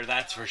better,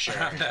 that's for sure.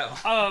 No.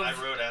 I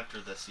of wrote after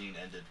the scene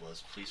ended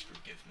was, please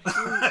forgive me.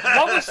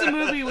 what was the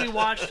movie we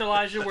watched,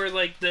 Elijah, where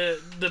like the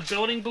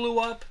building blew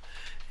up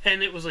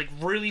and it was like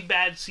really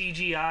bad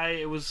CGI.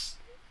 It was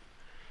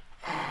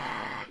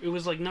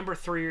like number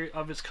 3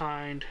 of its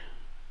kind,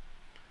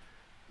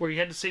 where you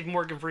had to save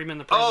Morgan Freeman,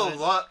 the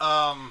president.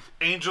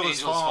 Angel is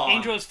Angel's Fallen. Fallen.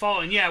 Angel Has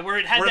Fallen, yeah, where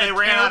it had Where that they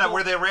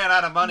ran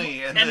out of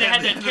money, and they the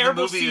had that end of the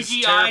terrible movie is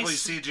CGI, terribly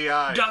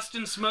CGI. dust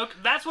and smoke.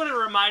 That's what it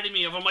reminded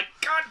me of. I'm like,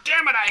 God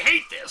damn it, I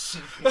hate this.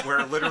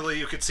 Where literally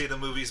you could see the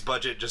movie's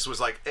budget just was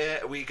like,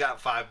 we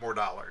got $5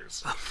 more.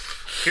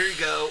 Here you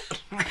go.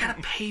 I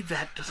gotta pay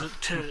that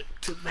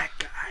to that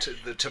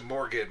guy. To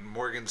Morgan.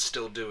 Morgan's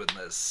still doing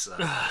this.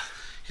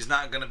 He's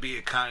not going to be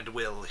a kind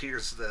will.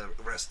 Here's the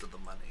rest of the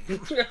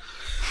money.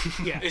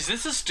 Yeah. Is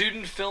this a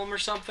student film or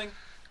something?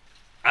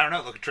 I don't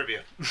know. Look at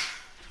trivia.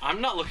 I'm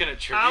not looking at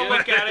trivia. I'll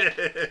look at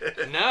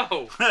it.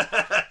 No.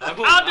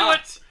 I'll do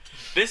it.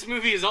 This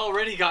movie has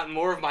already gotten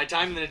more of my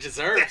time than it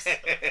deserves.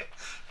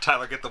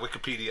 Tyler, get the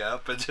Wikipedia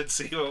up and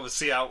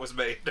see how it was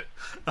made.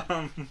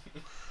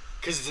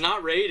 Because it's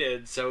not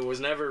rated, so it was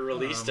never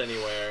released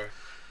anywhere.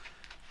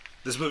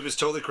 This movie was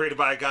totally created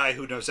by a guy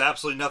who knows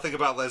absolutely nothing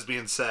about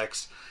lesbian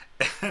sex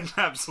and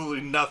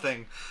absolutely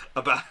nothing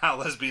about how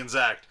lesbians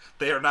act.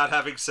 They are not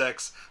having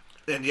sex,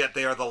 and yet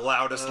they are the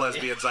loudest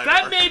lesbians I've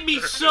That ever made me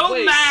heard. so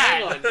Wait,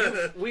 mad. hold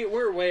on.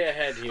 We're way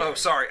ahead here. Oh,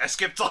 sorry. I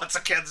skipped lots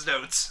of Ken's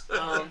notes.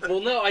 Well,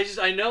 no,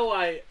 I know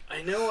I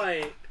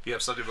You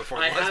have something before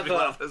I have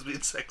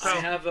lesbian sex. I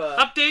have a...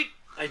 Update.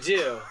 I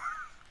do.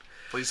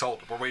 Please hold.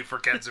 We're waiting for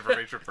Ken's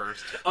information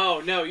first.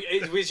 Oh, no,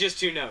 it was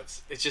just 2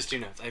 notes. It's just 2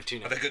 notes. I have 2 Are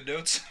notes. they good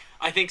notes?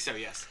 I think so,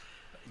 yes.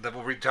 Then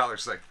we'll read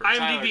Tyler's thing first.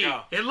 IMDb.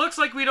 Tyler, go. It looks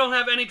like we don't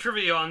have any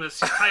trivia on this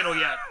title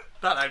yet.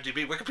 Not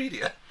IMDb,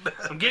 Wikipedia.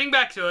 I'm getting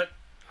back to it.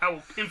 I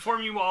will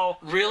inform you all.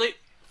 Really?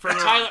 Further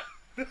on.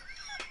 Tyler...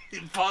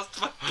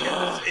 Impossible.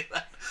 Say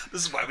that.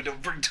 This is why we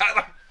don't bring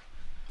Tyler.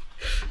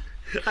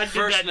 I did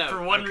First that note.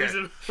 for one Okay.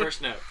 reason.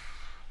 First note.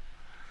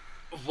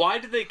 Why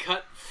did they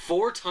cut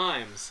 4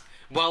 times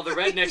while the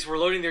rednecks were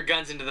loading their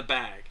guns into the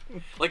bag?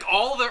 Like,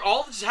 all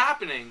that's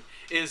happening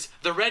is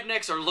the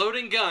rednecks are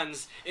loading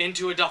guns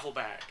into a duffel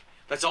bag.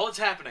 That's all that's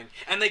happening.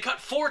 And they cut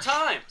 4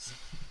 times.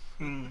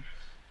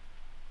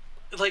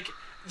 Like,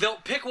 they'll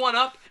pick one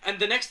up, and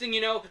the next thing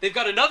you know, they've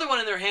got another one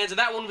in their hands, and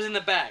that one was in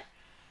the bag.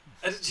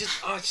 And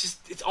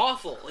it's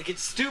awful. Like,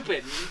 it's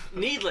stupid,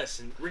 and needless,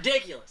 and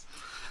ridiculous.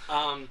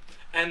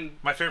 And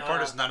My favorite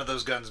part is none of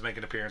those guns make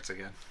an appearance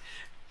again.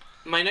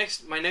 my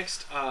next,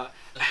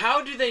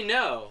 how do they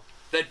know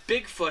that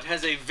Bigfoot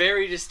has a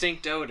very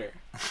distinct odor?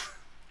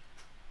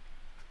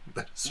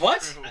 That's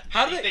What? true.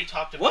 How I do think they? they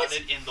talked about What?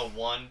 it in the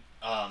one,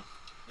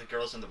 the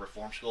girls in the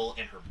reform school,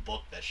 in her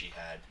book that she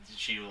had.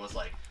 She was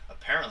like,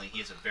 apparently he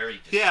is a very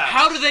Yeah.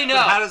 How do they know?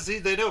 But how does they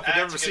know if you've That's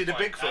never a seen a good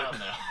point. I Bigfoot?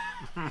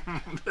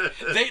 don't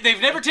know.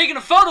 They've never taken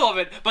a photo of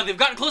it, but they've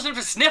gotten close enough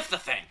to sniff the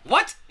thing.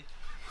 What?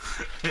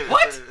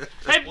 What?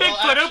 Hey, Well,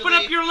 Bigfoot, open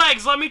actually- up your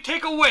legs. Let me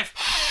take a whiff.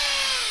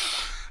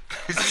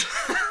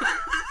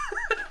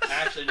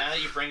 Actually, now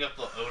that you bring up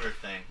the odor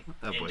thing,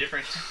 Oh, in boy.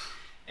 different,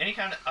 any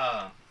kind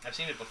of, I've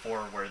seen it before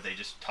where they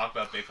just talk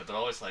about Bigfoot. They're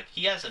always like,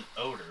 he has an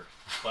odor,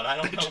 but I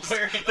don't know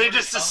where. They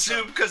just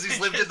assume because he's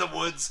lived in the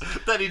woods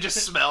that he just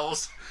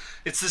smells.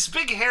 It's this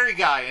big hairy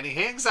guy, and he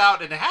hangs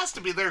out, and it has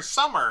to be there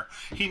summer.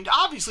 He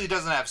obviously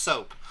doesn't have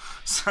soap.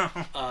 So,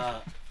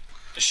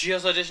 She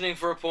was auditioning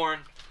for a porn.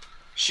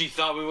 She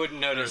thought we wouldn't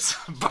notice,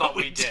 but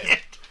we did.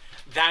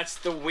 That's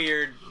the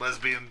weird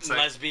Lesbian sex.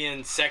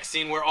 lesbian sex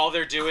scene where all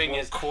they're doing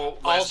is Quote,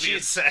 all lesbian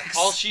she's sex.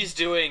 all she's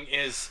doing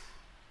is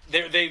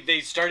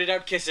they started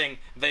out kissing.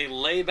 They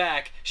lay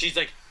back. She's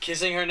like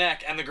kissing her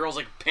neck, and the girl's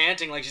like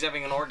panting like she's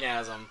having an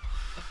orgasm.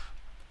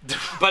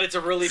 But it's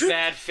a really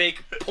bad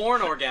fake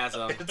porn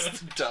orgasm. It's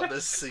the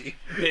dumbest scene.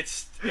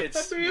 It's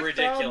ridiculous.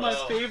 Found my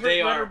favorite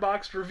They are-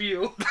 letterboxd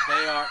review.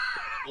 They are.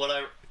 What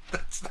I,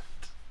 That's not...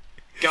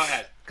 Go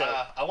ahead.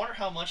 I wonder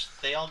how much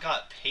they all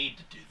got paid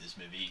to do this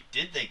movie.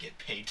 Did they get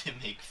paid to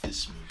make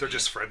this movie? They're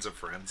just friends of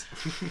friends.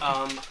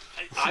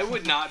 I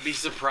would not be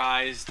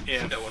surprised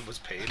if No one was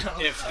paid.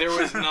 if there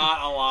was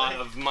not a lot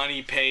of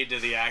money paid to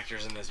the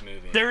actors in this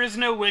movie. There is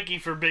no wiki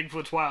for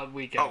Bigfoot's Wild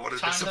Weekend. Oh, what a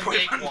Time to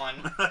disappointment. make one.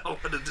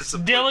 What a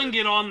disappointment. Dylan,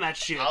 get on that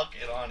shit. I'll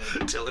get on it.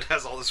 Dylan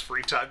has all this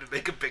free time to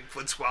make a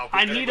Bigfoot's Wild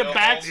I Weekend. need a Well,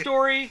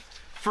 backstory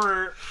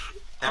for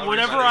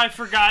whatever Everybody- I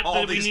forgot all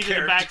that we these needed a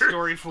characters.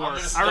 backstory for. I'm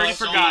gonna I already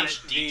spell forgot so it.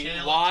 much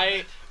detail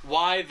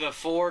Why the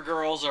 4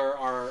 girls are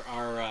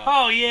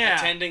Oh, yeah.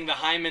 attending the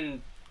Hyman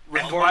And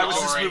reform why was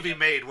this story. movie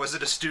made? Was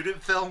it a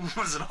student film?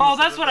 Was it Oh,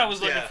 that's what I was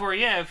looking Yeah. for.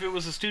 Yeah, if it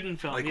was a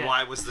student film. Like, yeah.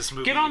 why was this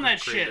movie Get on even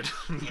that created?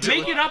 shit.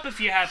 Make it up if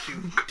you have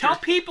to. Tell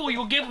people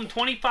you'll give them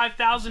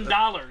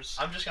 $25,000.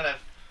 I'm just gonna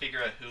figure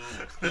out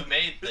who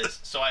made this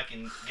so I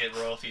can get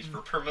royalties for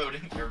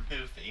promoting their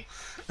movie.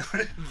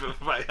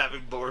 By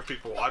having more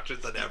people watch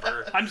it than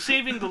ever. I'm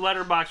saving the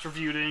letterbox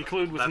review to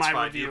include with That's my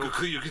fine. review.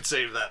 You could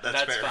save that.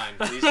 That's fair. fine.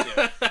 Please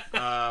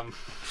do.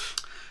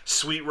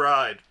 Sweet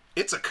Ride.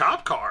 It's a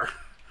cop car.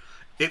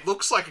 It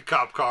looks like a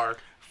cop car.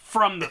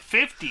 From the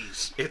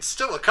 50s. It's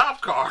still a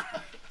cop car.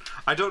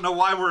 I don't know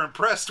why we're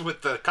impressed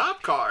with the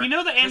cop car. You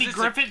know the Andy It's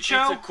Griffith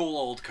Show? It's a cool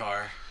old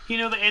car. You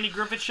know the Andy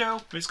Griffith Show?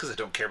 Maybe it's because I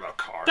don't care about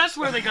cars. That's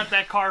where they got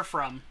that car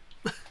from.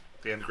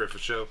 The Andy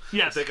Griffith Show.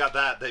 Yes. If they got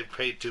that, they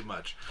paid too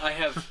much. I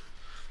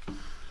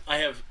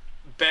have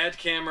bad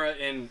camera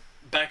in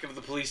back of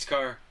the police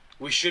car.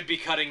 We should be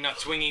cutting, not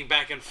swinging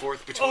back and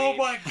forth between.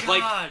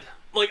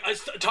 Like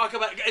talk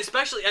about,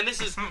 especially, and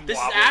this is Wobbly.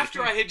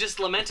 after I had just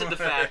lamented the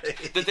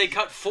fact that they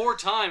cut 4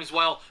 times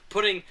while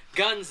putting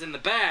guns in the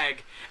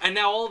bag, and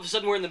now all of a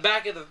sudden we're in the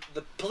back of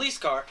the police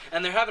car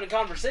and they're having a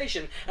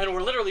conversation and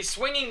we're literally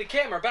swinging the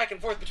camera back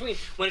and forth between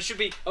when it should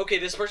be, okay,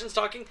 this person's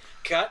talking,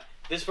 cut,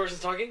 this person's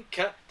talking,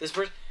 cut, this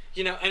person,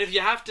 you know, and if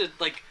you have to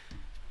like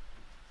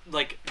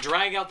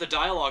drag out the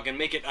dialogue and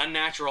make it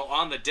unnatural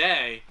on the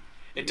day,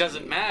 it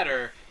doesn't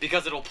matter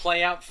because it'll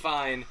play out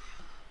fine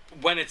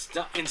when it's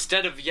done.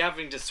 Instead of you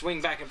having to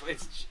swing back and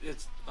forth.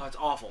 It's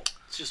awful.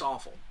 It's just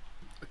awful.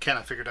 Ken,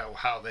 I figured out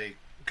how they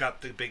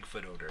got the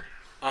Bigfoot odor.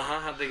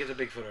 How'd they get the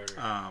Bigfoot odor?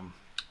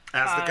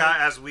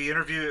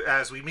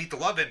 As we meet the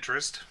love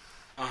interest,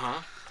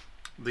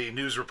 the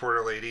news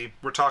reporter lady,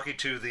 we're talking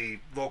to the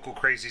local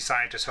crazy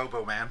scientist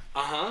hobo man.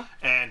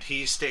 And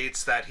he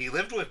states that he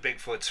lived with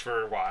Bigfoots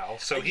for a while.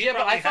 So he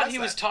but I thought has he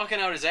was that. talking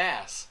out his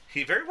ass.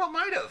 He very well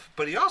might have,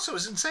 but he also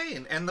is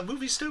insane, and the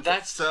movie's stupid.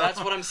 That's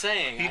what I'm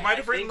saying. He might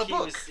have written the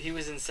book. He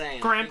was insane.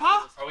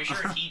 Grandpa? Are we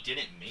sure he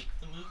didn't make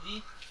the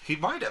movie? He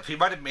might have. He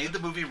might have made the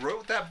movie,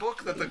 wrote that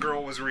book that the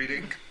girl was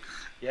reading.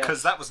 Yeah.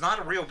 Because that was not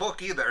a real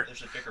book either.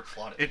 There's a bigger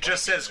plot. It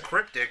just says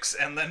cryptics,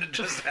 and then it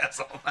just has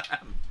all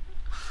that.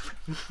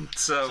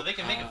 So they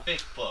can make a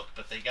fake book,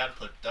 but they gotta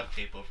put duct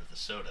tape over the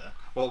soda.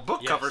 Well,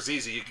 book cover's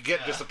easy. You can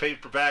get just a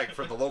paper bag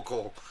from the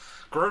local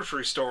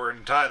grocery store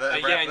and tie that.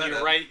 And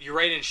you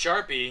write in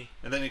Sharpie.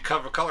 And then you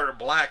color it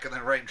black, and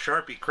then write in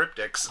Sharpie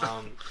cryptics.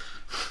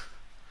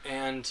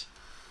 And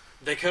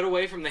they cut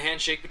away from the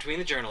handshake between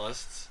the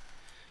journalists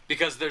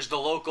because there's the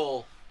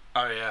local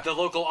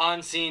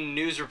on-scene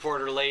news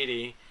reporter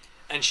lady,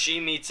 and she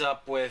meets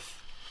up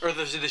with, or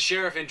the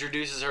sheriff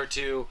introduces her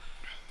to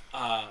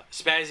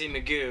Spazzy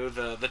Magoo,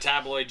 the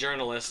tabloid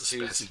journalist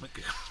who's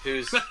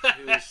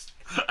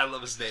I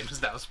love his name.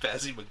 His name is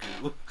Spazzy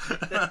Magoo.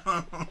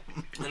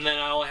 And then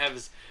all I have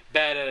is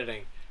bad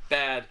editing.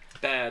 Bad.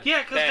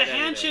 Yeah, because the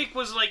handshake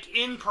was like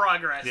in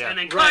progress and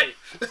then cut.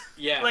 Right.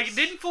 Yeah. Like it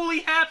didn't fully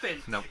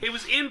happen. Nope. It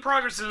was in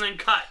progress and then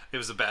cut. It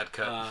was a bad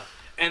cut.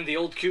 And the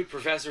old cute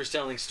professor's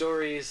telling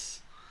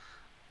stories.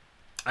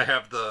 I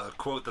have the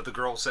quote that the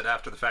girl said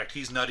after the fact.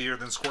 He's nuttier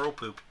than squirrel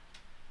poop.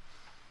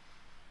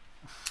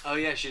 Oh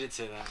yeah, she did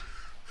say that.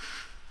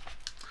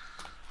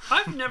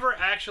 I've never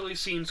actually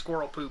seen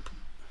squirrel poop.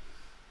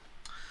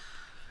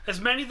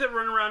 As many that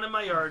run around in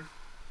my yard,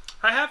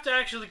 I have to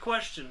actually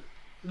question: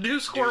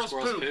 do squirrels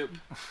poop?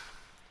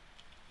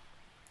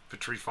 If a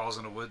tree falls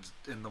in the woods,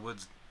 and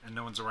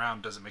no one's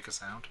around, does it make a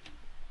sound?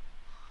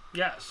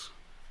 Yes.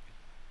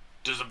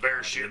 Does a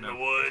bear shit in the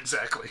woods?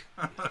 Exactly.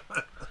 I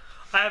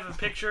have a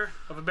picture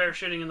of a bear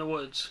shitting in the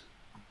woods.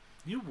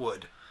 You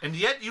would. And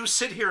yet you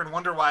sit here and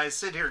wonder why I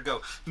sit here and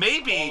go,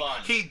 maybe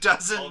he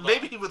doesn't,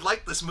 maybe he would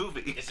like this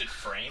movie. Is it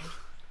framed?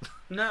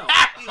 No.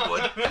 He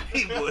would.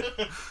 He would.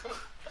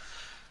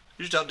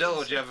 You should tell Dylan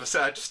what you have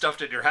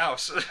stuffed in your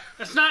house.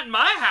 It's not in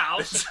my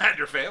house. It's at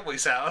your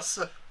family's house.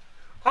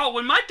 Oh,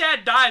 when my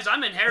dad dies,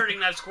 I'm inheriting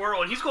that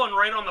squirrel, and he's going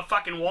right on the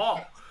fucking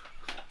wall.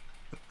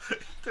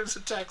 There's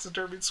a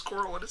taxidermied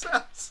squirrel in his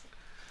house.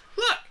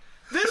 Look,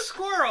 this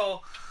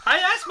squirrel, I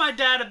asked my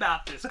dad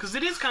about this, because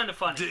it is kind of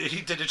funny.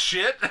 Did it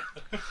shit?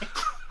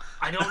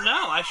 I don't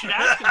know. I should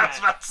ask him I was that.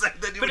 about to say,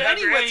 then you would have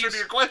your answer to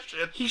your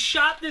question. He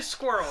shot this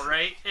squirrel,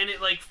 right? And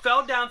it, like,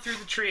 fell down through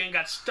the tree and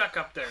got stuck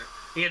up there.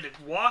 He had to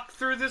walk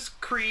through this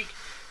creek,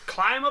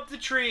 climb up the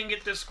tree, and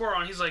get this squirrel.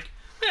 And he's like,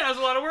 man, that was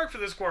a lot of work for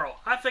this squirrel.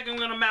 I think I'm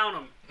going to mount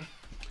him.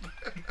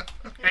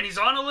 And he's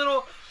on a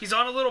little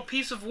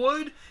piece of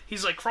wood.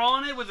 He's like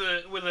crawling it with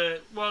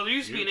a well, there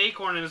used to be an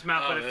acorn in his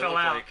mouth, but it fell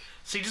out.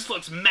 So he just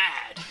looks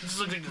mad. He just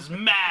looks like this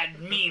mad,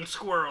 mean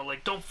squirrel.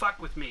 Like, don't fuck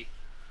with me.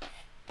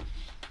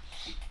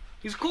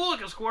 He's cool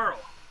like a squirrel.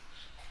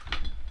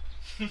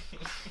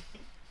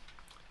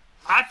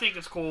 I think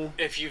it's cool.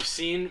 If you've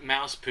seen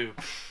mouse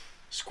poop,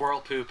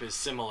 squirrel poop is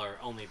similar,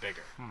 only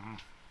bigger. Mm-hmm.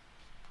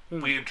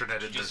 We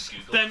interneted this.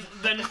 Then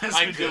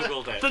I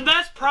googled it. Then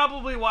that's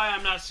probably why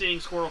I'm not seeing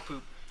squirrel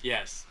poop.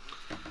 Yes.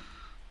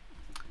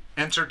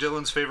 Enter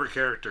Dylan's favorite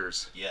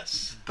characters.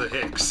 Yes. The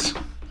Hicks.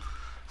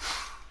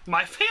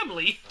 My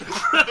family.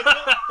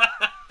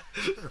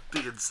 The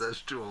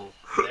incestual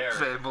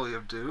family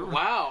of doom.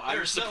 Wow, I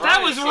was surprised.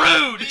 That was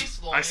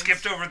rude. I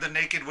skipped over the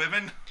naked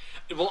women.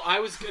 Well,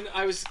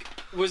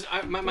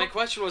 my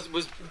question was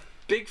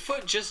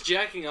Bigfoot just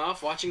jacking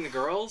off watching the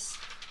girls?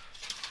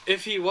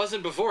 If he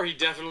wasn't before, he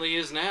definitely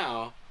is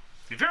now.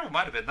 He very well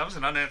might have been. That was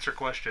an unanswered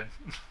question.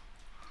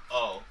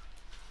 Oh,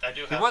 I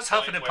do have. He was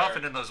huffing and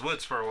puffing in those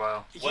woods for a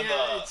while.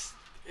 Yeah,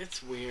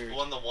 it's weird.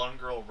 When the one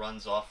girl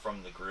runs off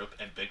from the group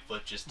and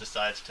Bigfoot just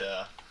decides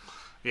to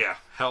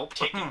help,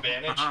 take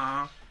advantage.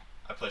 I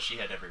put she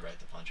had every right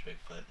to punch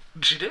Bigfoot.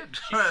 She did.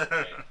 She did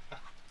great.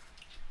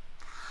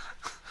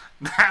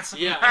 That's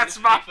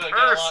my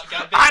purse.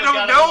 I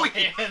don't know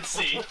you.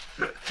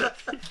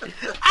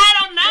 I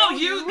don't know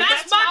you.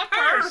 That's my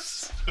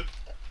purse.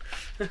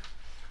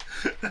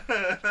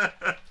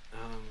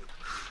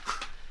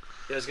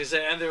 I was gonna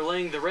say, and they're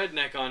laying the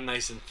redneck on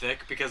nice and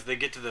thick because they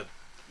get to the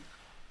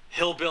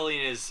hillbilly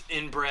and his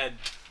inbred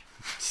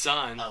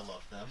son. I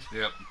love them.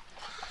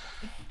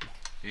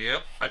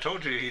 Yep. I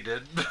told you he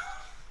did.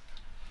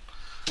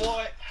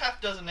 Boy,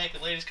 half dozen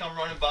naked ladies come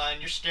running by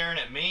and you're staring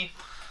at me.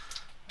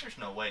 There's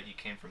no way he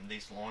came from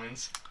these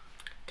loins.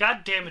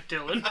 God damn it,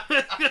 Dylan.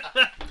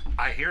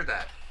 I hear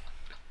that.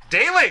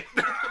 Daily!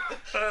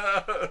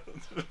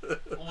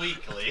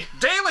 Weekly.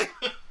 Daily!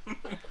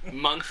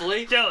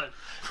 Monthly? Dylan.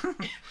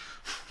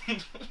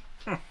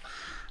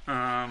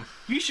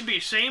 You should be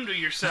ashamed of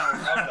yourself.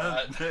 I'm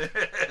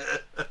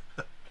not.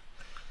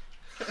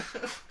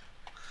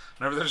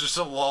 Whenever there's just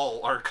a lull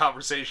or a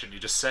conversation, he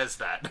just says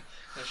that.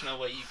 There's no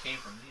way you came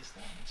from these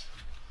lines.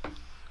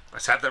 I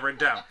just had that written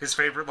down. His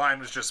favorite line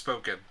was just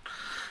spoken.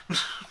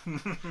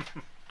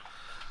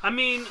 I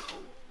mean,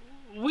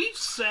 we've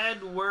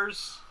said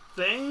worse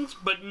things,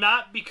 but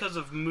not because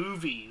of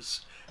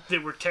movies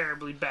that were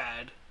terribly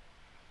bad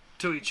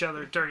to each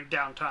other during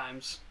down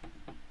times.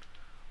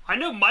 I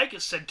know Mike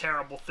has said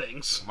terrible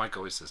things. Mike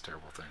always says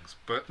terrible things,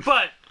 but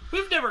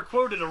we've never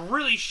quoted a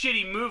really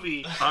shitty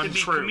movie to be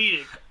Untrue.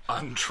 comedic.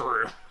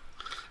 Untrue.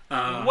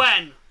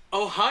 When?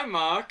 Oh, hi,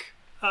 Mark.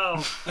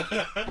 Oh.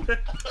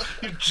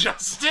 You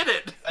just did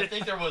it I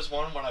think there was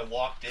one when I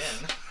walked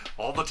in.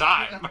 all the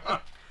time.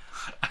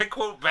 I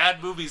quote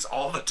bad movies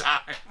all the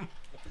time.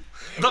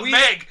 The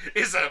Meg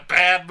is a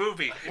bad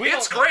movie.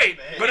 It's don't- great,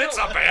 but it's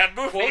a bad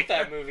movie. Quote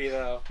that movie,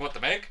 though. What, the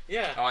Meg?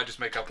 Yeah. Oh, I just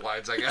make up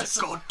lines, I guess.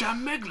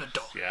 Goddamn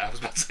Megalodon. Yeah, I was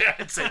about to say,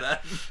 I'd say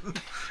that.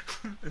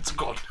 It's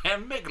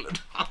goddamn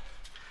Megalodon.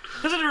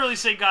 Doesn't really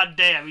say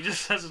goddamn, he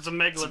just says it's a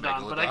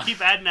megalodon, but I megalodon.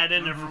 keep adding that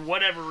in there for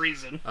whatever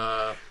reason.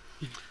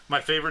 My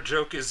favorite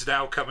joke is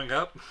now coming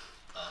up.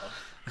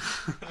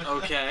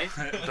 Okay.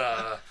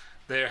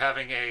 They're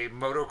having a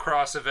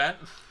motocross event,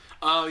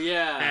 Oh,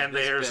 yeah. and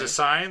this there's bit. a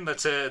sign that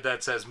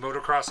says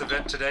motocross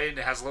event today, and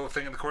it has a little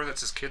thing in the corner that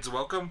says kids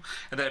welcome,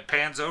 and then it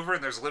pans over,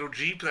 and there's a little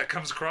Jeep that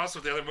comes across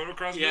with the other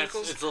motocross Yeah,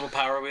 vehicles. it's little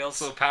Power Wheels.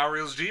 Little Power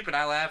Wheels Jeep, and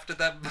I laughed at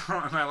that.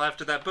 And I laughed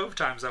at that both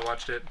times I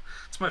watched it.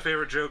 It's my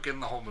favorite joke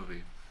in the whole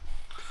movie.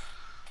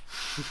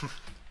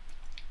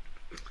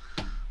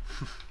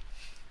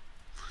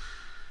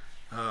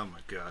 Oh my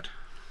god.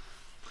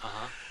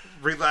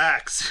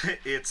 Relax.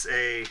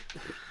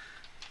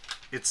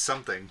 It's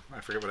something. I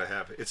forget what I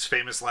have. It's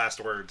famous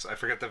last words. I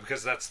forget that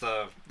because that's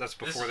before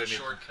This is they a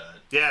shortcut.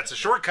 Yeah, it's a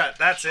shortcut.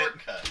 That's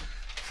Shortcut.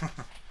 it.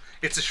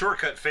 It's a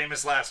shortcut.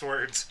 Famous last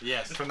words.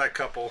 Yes. From that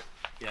couple.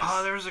 Yes.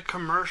 Oh, there was a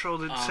commercial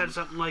that said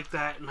something like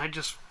that, and I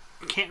just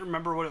can't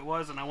remember what it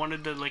was, and I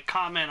wanted to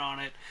comment on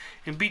it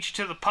and beat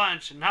you to the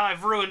punch, and now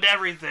I've ruined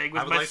everything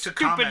with I would my like to stupid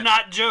comment.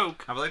 not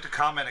joke. I would like to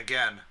comment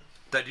again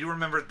that you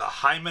remembered the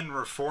Hyman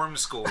Reform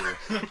School,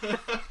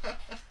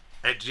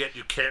 and yet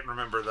you can't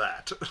remember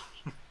that.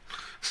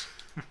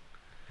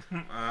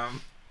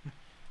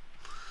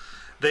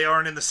 They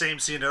aren't in the same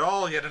scene at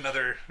all. Yet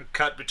another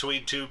cut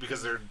between two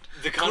because they're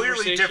clearly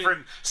conversation-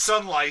 different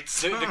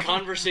sunlights. The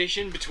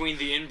conversation between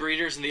the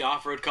inbreeders and the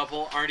off-road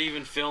couple aren't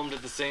even filmed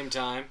at the same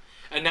time,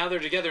 and now they're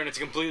together and it's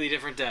a completely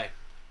different day.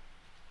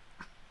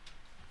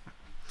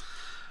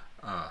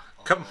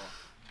 Come,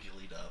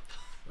 Gillied up.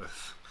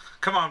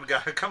 come on,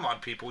 guys! Come on,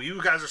 people! You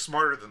guys are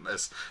smarter than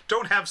this.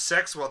 Don't have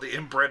sex while the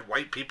inbred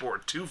white people are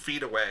 2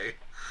 feet away.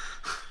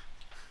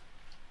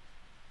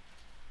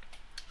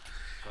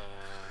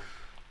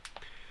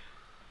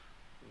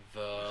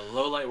 The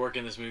low light work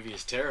in this movie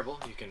is terrible.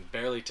 You can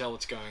barely tell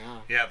what's going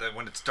on. Yeah, that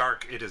when it's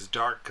dark, it is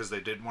dark because they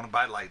didn't want to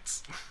buy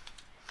lights.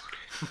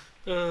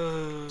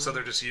 So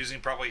they're just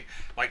using probably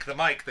like the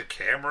mic, the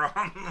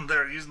camera.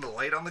 They're using the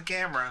light on the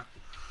camera.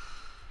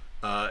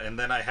 And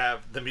then I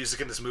have the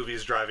music in this movie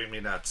is driving me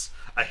nuts.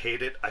 I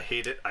hate it. I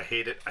hate it. I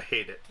hate it. I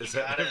hate it. You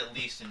gotta at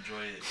least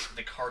enjoy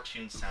the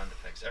cartoon sound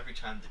effects. Every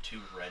time the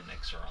two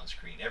rednecks are on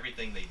screen,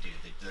 everything they do,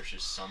 there's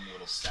just some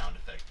little sound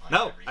effect behind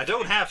No, everything. I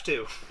don't have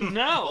to.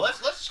 No. Well, let's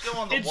just go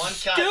on the It's one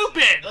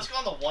stupid! Let's go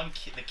on the one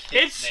the kid's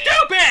It's name.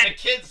 stupid! The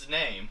kid's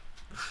name,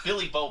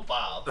 Billy Bo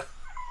Bob.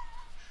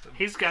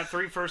 He's got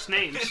 3 first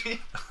names.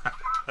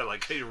 I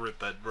like how you wrote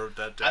that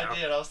down. I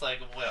did. I was like,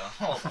 well,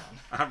 hold on.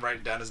 I'm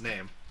writing down his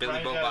name. Billy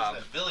Right Bo now, Bob.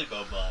 it's Billy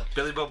Bo Bob.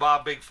 Billy Bo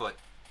Bob Bigfoot.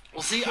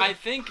 Well, see, I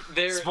think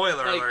they're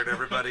Spoiler like, alert,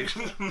 everybody.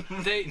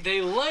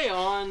 They lay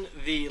on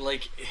the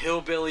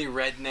hillbilly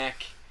redneck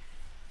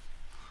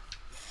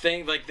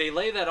thing, like they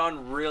lay that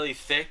on really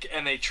thick,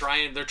 and they're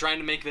trying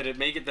to make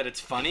it that it's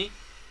funny,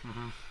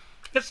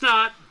 It's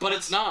not. but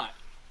it's not.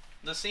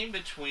 The scene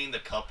between the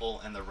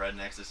couple and the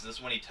rednecks, is this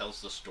when he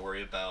tells the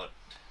story about...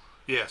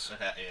 Yes.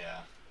 Yeah.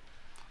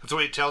 That's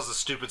when he tells the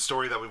stupid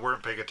story that we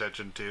weren't paying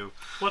attention to.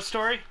 What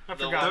story? I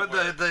The forgot.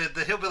 one-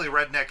 The hillbilly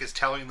redneck is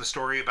telling the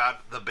story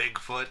about the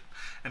Bigfoot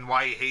and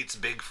why he hates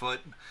Bigfoot.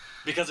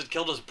 Because it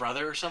killed his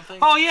brother or something?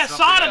 Oh yeah,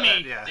 Something like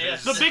sodomy. that, yeah.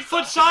 Yes. The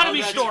Bigfoot sodomy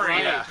Oh, that's story.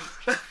 right. Yeah.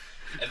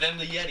 And then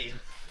the Yeti.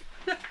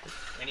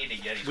 We need a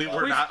Yeti. We spot.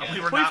 were not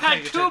We've not had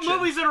paying 2 attention.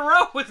 movies in a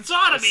row with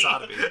sodomy.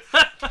 Sodomy.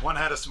 One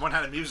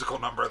had a musical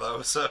number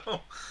though,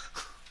 so.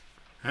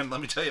 And let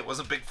me tell you, it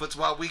wasn't Bigfoot's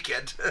Wild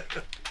Weekend.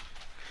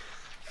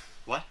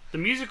 What? The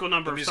musical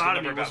number The of musical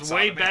sodomy number was about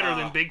way sodomy. better Oh.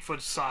 than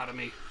Bigfoot's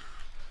sodomy.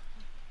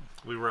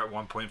 We were at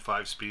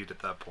 1.5 speed at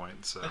that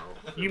point, so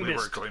You we missed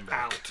weren't going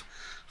back. out.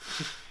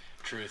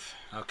 Truth.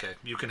 Okay,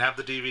 you can have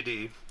the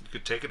DVD. You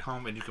could take it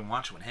home and you can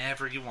watch it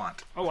whenever you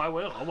want. Oh, I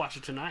will. I'll watch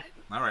it tonight.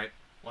 All right.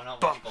 Why not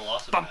Bum,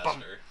 watch bum,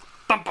 bum. Velocipaster?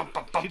 Bum, bum,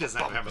 bum, bum, He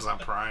doesn't have Amazon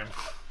Prime.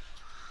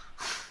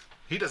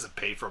 He doesn't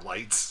pay for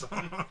lights.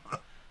 I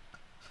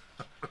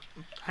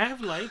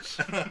have lights.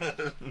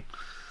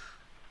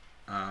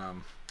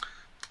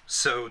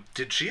 So,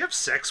 did she have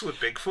sex with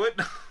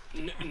Bigfoot?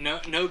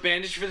 No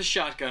bandage for the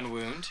shotgun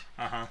wound.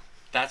 Uh-huh.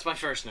 That's my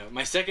first note.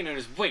 My second note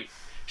is, wait,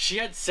 she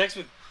had sex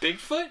with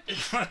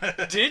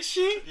Bigfoot? Did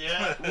she?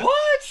 Yeah.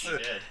 What? She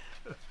did.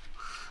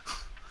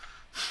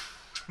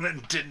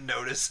 And didn't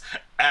notice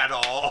at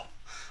all.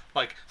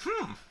 Like,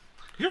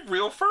 you're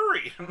real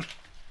furry.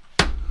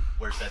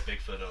 Where's that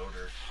Bigfoot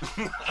odor?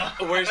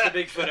 Where's the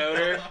Bigfoot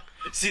odor?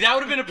 See, that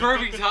would have been a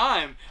perfect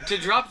time to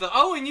drop the,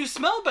 oh, and you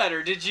smell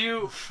better. Did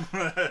you?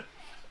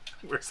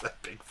 Where's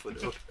that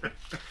Bigfoot odor?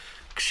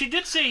 She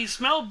did say he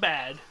smelled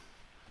bad.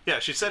 Yeah,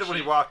 she said it when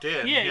he walked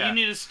in. Yeah, you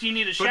need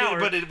a shower.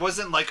 But it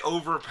wasn't like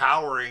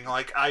overpowering.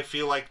 Like I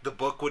feel like the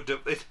book would.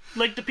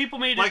 Like the people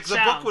made like it the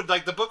sound.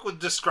 book would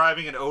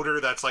describing an odor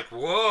that's like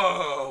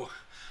whoa.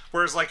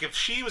 Whereas like if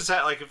she was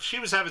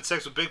having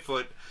sex with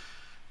Bigfoot,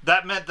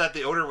 that meant that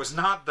the odor was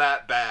not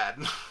that bad.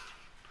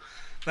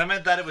 That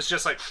meant that it was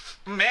just like,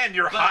 man,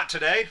 you're hot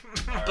today.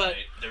 But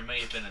there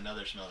may have been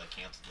another smell that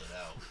canceled it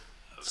out.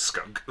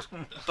 Skunk.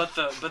 But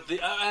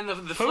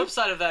the flip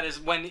side of that is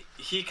when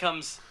he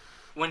comes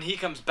back.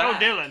 Oh,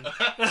 Dylan.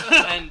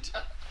 And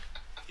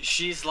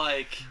she's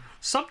like,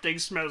 Something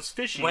smells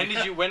fishy.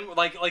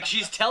 like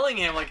she's telling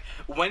him like,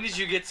 when did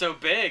you get so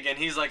big? And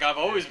he's like, I've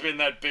always been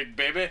that big,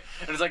 baby.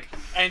 And it's like,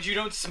 and you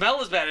don't smell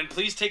as bad. And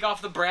please take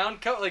off the brown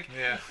coat. Like,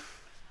 Yeah.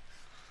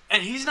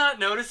 And he's not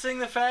noticing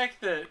the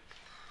fact that.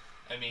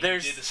 I mean, he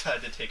did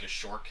decide to take a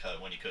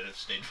shortcut when he could have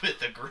stayed with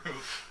the group.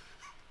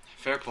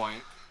 Fair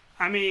point.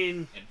 I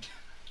mean,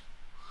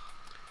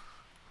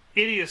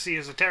 idiocy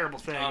is a terrible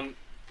thing.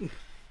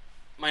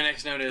 My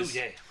next note is, Ooh,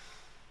 yay.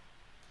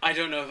 I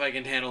don't know if I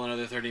can handle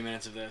another 30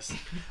 minutes of this.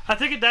 I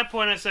think at that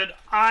point I said,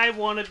 I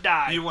want to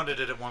die. You wanted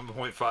it at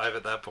 1.5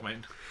 at that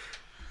point.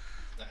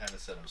 I haven't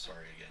said I'm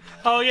sorry again yet.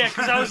 Oh, yeah,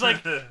 because I was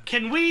like,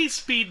 can we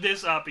speed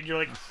this up? And you're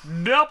like,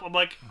 nope. I'm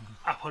like,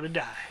 I want to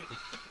die.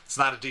 It's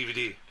not a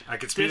DVD. I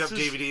can speed up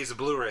DVDs and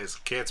Blu-rays.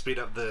 Can't speed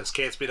up this.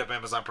 Can't speed up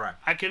Amazon Prime.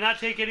 I cannot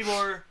take any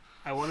more.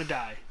 I want to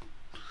die.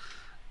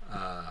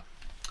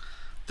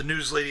 The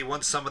news lady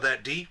wants some of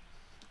that D.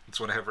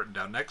 That's what I have written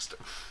down next.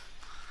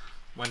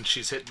 When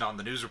she's hitting on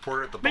the news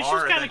reporter at the But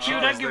bar. she's kind of cute.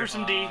 I'd give her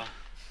some D.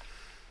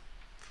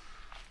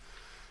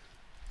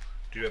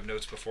 Do you have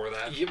notes before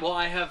that? Yeah, well,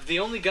 I have the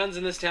only guns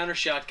in this town are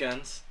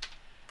shotguns.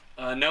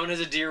 No one has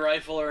a deer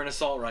rifle or an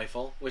assault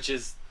rifle, which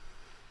is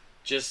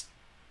just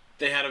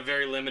they had a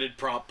very limited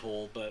prop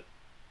pool, but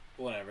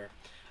whatever.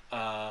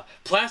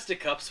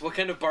 Plastic cups. What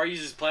kind of bar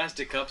uses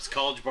plastic cups?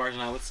 College bars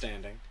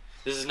notwithstanding.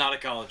 This is not a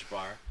college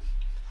bar.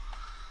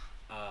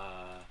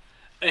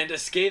 And a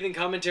scathing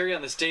commentary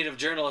on the state of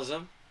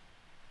journalism.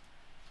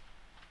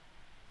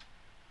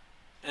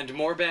 And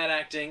more bad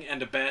acting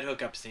and a bad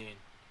hookup scene.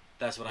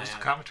 That's what I Just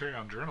have. a commentary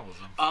on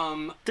journalism.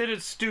 That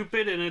it's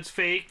stupid and it's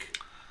fake.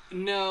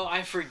 No,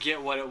 I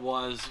forget what it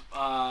was.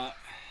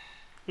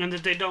 And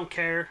that they don't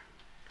care.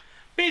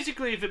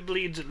 Basically, if it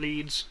bleeds, it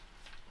leads.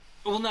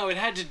 Well, no, it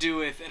had to do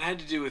with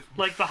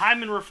Like the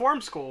Hyman Reform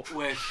School.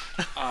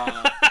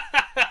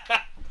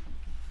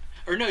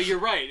 Or no, you're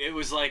right. It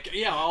was like,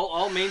 yeah,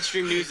 all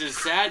mainstream news is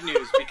sad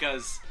news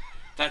because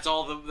that's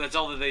all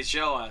that they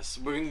show us.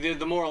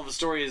 The moral of the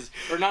story is,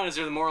 or not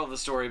necessarily the moral of the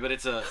story, but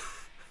it's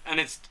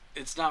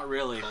not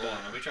really. Hold on,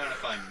 are we trying to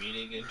find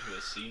meaning into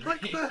a scenery?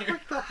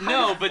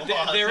 No, but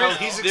there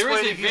is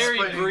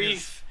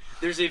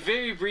a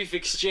very brief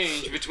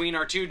exchange between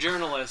our two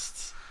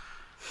journalists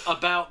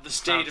about the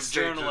state of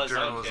journalism.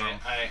 Okay,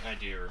 I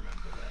do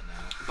remember that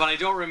now. But I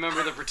don't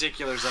remember the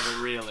particulars of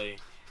it really.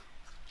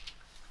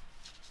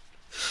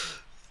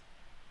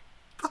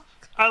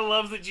 I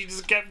love that you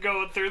just kept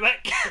going through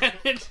that.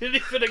 Didn't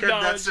even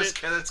acknowledge it.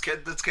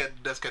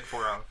 That's good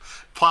for him.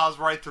 Plows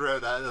right through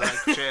that.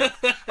 Like, champ.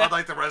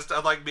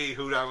 Unlike me,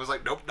 who I was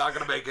like, nope, not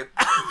gonna make it.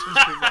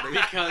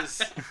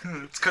 Because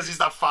it's because he's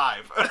not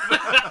 5.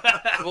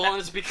 Well,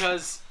 it's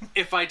because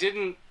if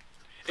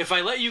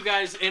I let you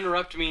guys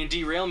interrupt me and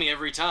derail me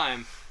every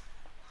time,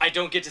 I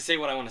don't get to say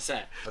what I want to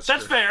say.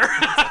 That's fair.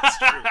 That's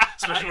true.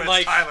 Especially when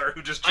it's Tyler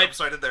who just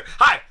jumps right in there.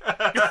 Hi!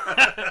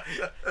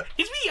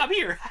 It's me, I'm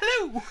here.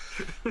 Hello.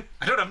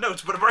 I don't have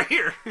notes, but I'm right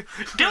here.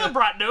 Dylan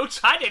brought notes.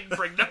 I didn't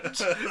bring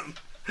notes.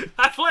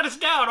 I've let us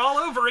down all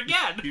over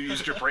again. You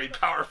used your brain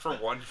power for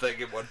one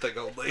thing and one thing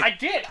only. I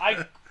did.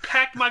 I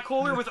packed my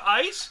cooler with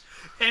ice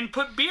and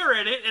put beer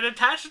in it and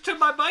attached it to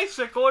my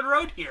bicycle and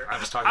rode here. I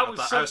was talking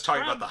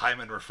about the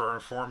Hyman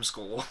Reform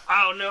School.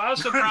 Oh no, I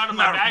was so proud of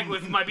my bag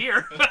with my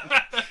beer.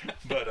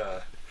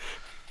 But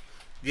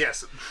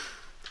yes.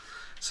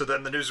 So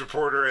then the news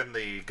reporter and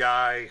the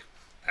guy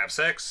have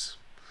sex.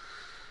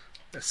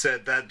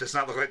 Said that does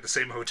not look like the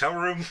same hotel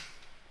room.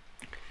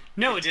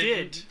 No, it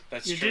didn't. did.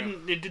 That's it true.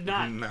 Didn't. It did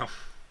not. No.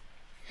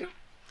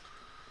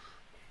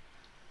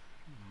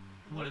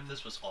 What if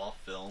this was all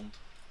filmed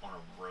on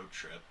a road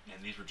trip,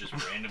 and these were just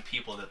random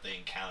people that they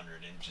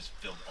encountered, and just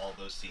filmed all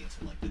those scenes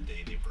in like the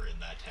day they were in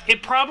that town?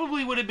 It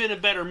probably would have been a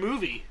better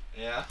movie.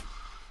 Yeah.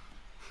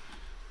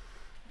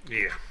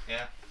 Yeah.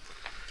 Yeah.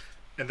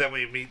 And then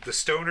we meet the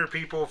stoner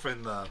people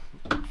from the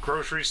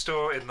grocery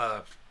store, in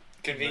the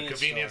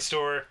convenience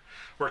store,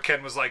 where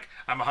Ken was like,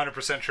 I'm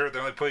 100% sure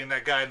they're only putting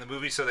that guy in the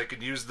movie so they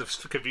could use the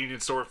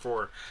convenience store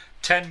for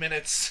 10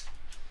 minutes.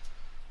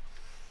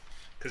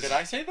 Did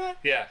I say that?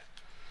 Yeah.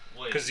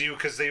 Wait.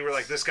 Because they were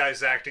like, this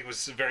guy's acting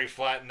was very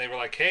flat, and they were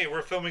like, hey,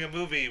 we're filming a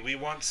movie, we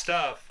want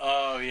stuff.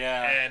 Oh,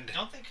 yeah. And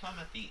Don't they come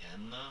at the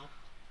end though?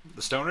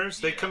 the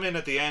stoners, they come in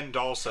at the end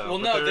also. Well,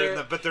 but no, they're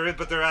at but the.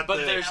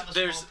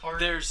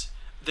 there's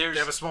They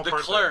have a small the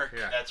part clerk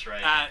there, yeah. That's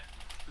right. at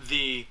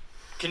the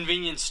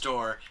convenience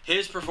store.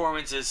 His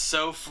performance is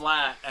so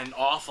flat and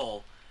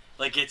awful.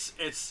 Like,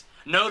 it's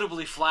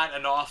notably flat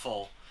and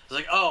awful. It's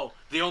like, oh,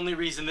 the only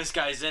reason this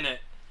guy's in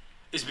it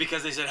is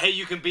because they said, hey,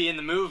 you can be in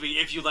the movie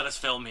if you let us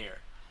film here.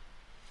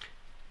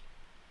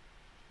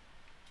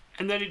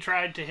 And then he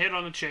tried to hit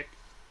on a chick.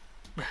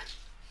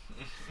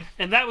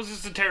 And that was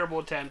just a terrible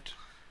attempt.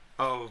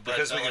 Oh,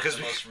 That's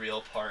the most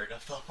real part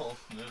of the whole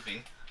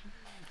movie.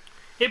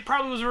 It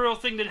probably was a real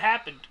thing that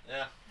happened.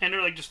 Yeah. And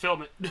they're like, just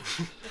film it. We'll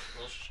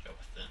just go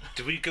with it.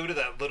 Did we go to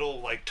that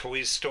little like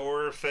toy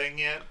store thing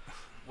yet?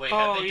 Wait,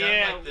 have Oh they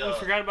yeah, done like we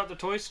forgot about the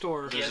toy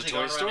store. There's has a he toy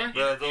gone around store? and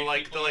The interviewed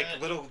like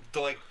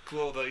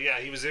people yet? yeah,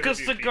 he was Because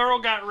interviewing the girl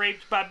people. got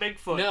raped by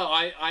Bigfoot. No,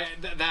 I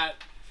think we're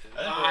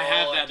I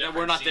have all that. at We're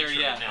different not there scenes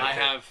yet. right now. I Okay.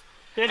 have.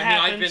 It I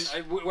happens.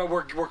 mean,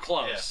 we're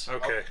close. Yeah.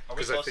 Okay, Are we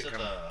because I close think to I'm.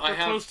 the...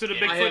 We're close to the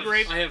Yeah. Bigfoot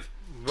rape. I have.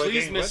 What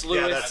Please, game? Miss What?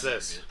 Yeah, Lewis. that's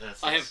this.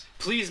 I have.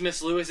 Please,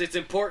 Miss Lewis. It's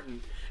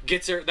important.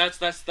 Gets her.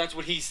 That's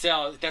what he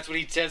sells. That's what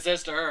he says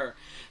to her,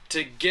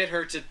 to get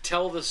her to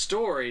tell the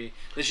story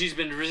that she's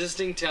been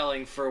resisting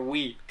telling for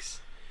weeks.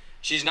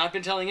 She's not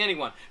been telling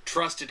anyone.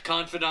 Trusted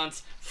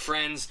confidants,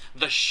 friends,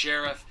 the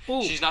sheriff.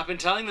 Ooh. She's not been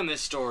telling them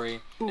this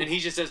story. And he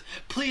just says,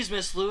 please,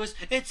 Miss Lewis,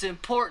 it's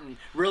important.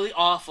 Really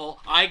awful.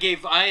 I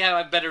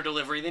have a better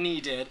delivery than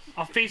he did.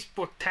 I'll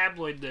Facebook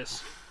tabloid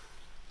this.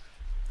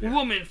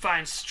 Woman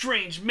finds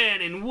strange man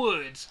in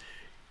woods.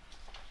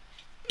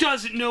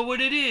 Doesn't know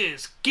what it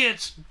is.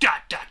 Gets ...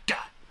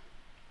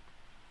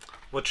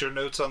 What's your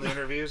notes on the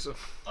interviews?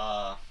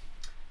 Either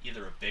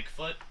a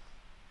Bigfoot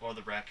or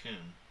the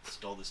raccoon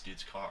stole this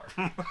dude's car.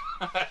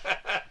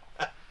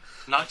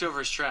 Knocked over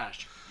his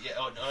trash.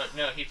 Yeah,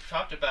 no, he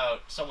talked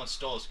about someone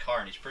stole his car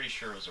and he's pretty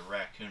sure it was a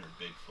raccoon or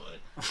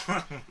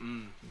Bigfoot.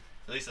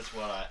 At least that's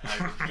what I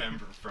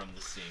remember from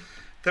the scene.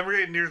 Then we're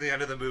getting near the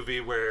end of the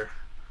movie where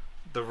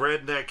the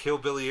redneck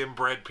hillbilly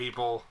inbred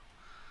people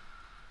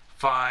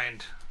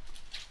find.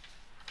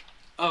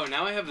 Oh,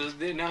 now I have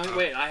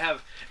I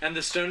have, and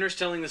the stoners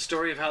telling the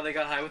story of how they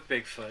got high with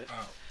Bigfoot.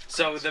 Oh.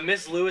 So the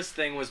Miss Lewis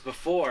thing was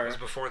before. It was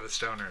before the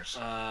stoners.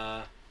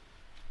 Now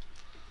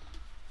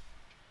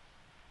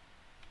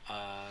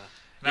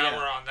Now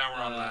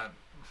we're on that.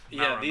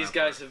 Yeah, these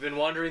guys have been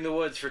wandering the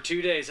woods for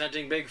 2 days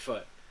hunting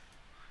Bigfoot.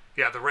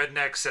 Yeah, the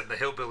rednecks and the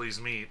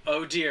hillbillies meet.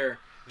 Oh dear,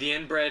 the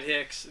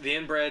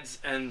inbreds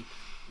and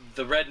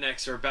the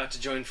rednecks are about to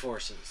join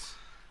forces.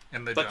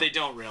 And they They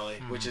don't really,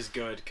 which is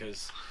good,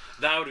 because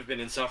that would have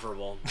been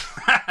insufferable.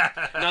 Not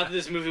that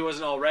this movie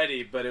wasn't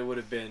already, but it would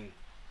have been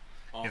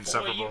awful.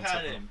 Insufferable. Boy, you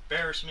had to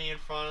embarrass me in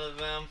front of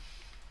them.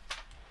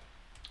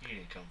 You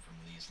didn't come from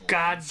these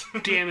God lines.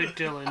 damn it,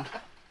 Dylan.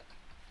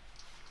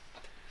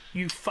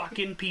 You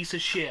fucking piece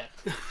of shit.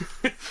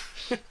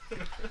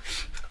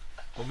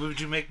 What movie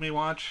did you make me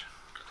watch?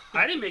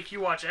 I didn't make you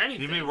watch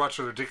anything. You made me watch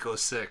The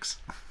Ridiculous Six.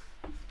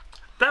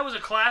 That was a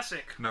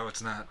classic. No,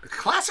 it's not. The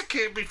classic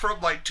can't be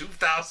from like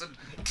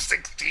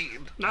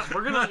 2016. No,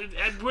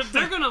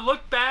 they're gonna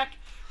look back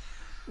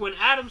when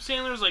Adam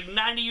Sandler's like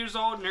 90 years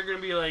old, and they're gonna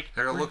be like,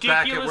 They're gonna look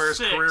back at where his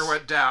Ridiculous career Six.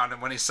 went down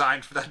and when he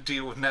signed for that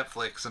deal with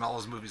Netflix and all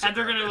his movies. And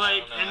they're gonna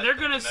like, I don't know, and I they're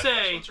think gonna the Netflix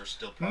say, ones are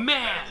still probably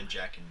man, better than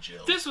Jack and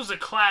Jill. this was a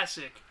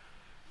classic.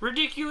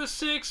 Ridiculous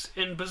Six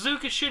and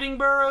Bazooka Shitting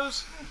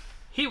Burrows.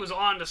 He was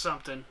on to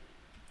something.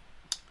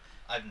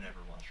 I've never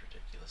watched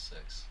Ridiculous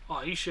Six.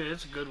 Oh, you should.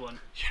 It's a good one.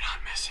 You're not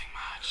missing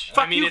much.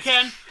 Fuck you,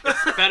 Ken.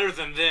 It's better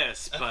than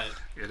this, but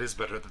It is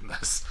better than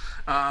this.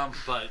 not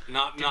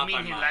by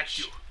mean he much. liked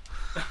you.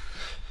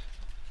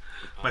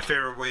 My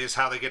favorite way is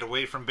how they get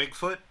away from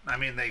Bigfoot. I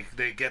mean,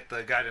 they get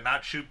the guy to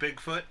not shoot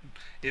Bigfoot.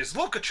 Is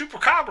look a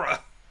chupacabra.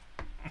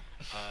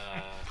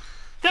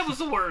 That was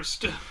the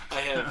worst. I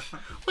have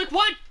Like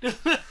what?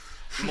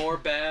 more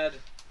bad,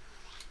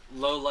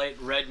 low light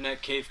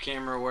redneck cave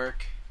camera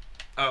work.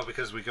 Oh,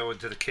 because we go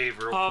into the cave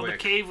real Oh, quick. the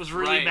cave was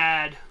really Right.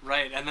 bad.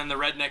 Right, and then the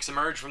rednecks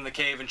emerge from the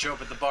cave and show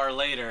up at the bar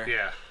later.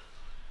 Yeah.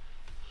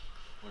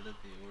 What did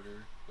they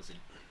order? Was it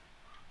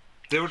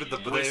They ordered the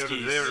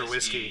Whiskeys. they ordered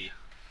whiskey.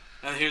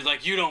 And he was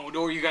like, you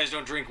guys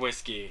don't drink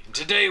whiskey.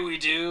 Today we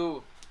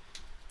do.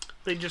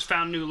 They just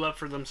found new love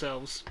for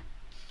themselves.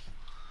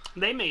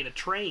 They made a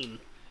train.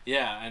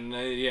 Yeah, and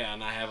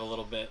I have a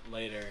little bit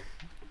later.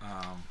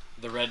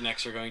 The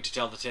rednecks are going to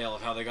tell the tale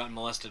of how they got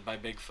molested by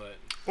Bigfoot.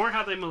 Or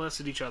how they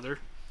molested each other.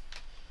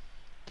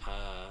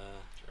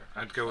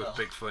 I'd go with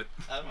Bigfoot.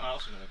 I'm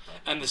also gonna call.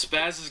 And the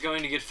Spaz is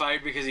going to get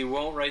fired because he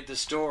won't write the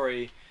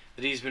story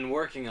that he's been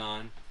working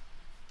on.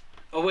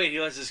 Oh wait, he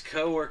lets his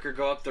coworker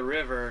go up the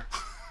river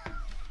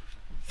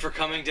for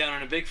coming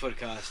down in a Bigfoot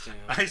costume.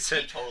 I He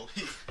said totally.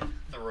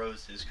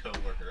 throws his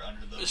coworker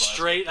under the bus.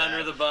 Straight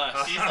under the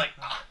bus. He's like,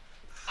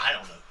 I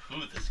don't know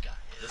who this guy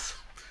is.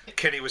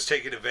 Kenny was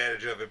taken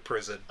advantage of in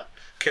prison.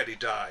 Kenny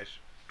died.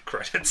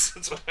 Credits.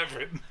 That's what I've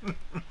written.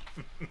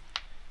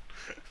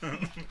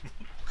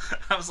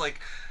 I was like,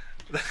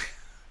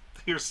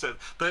 here's the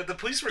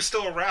police were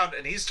still around,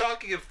 and he's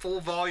talking at full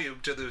volume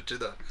to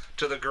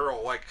the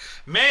girl. Like,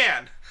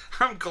 man,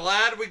 I'm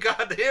glad we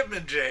got him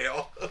in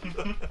jail.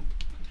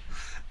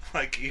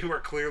 Like, you are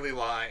clearly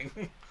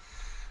lying.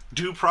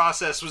 Due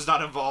process was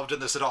not involved in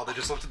this at all. They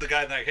just looked at the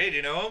guy and like, hey, do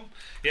you know him?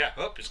 Yeah,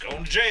 he's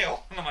going to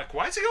jail. And I'm like,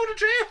 why is he going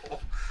to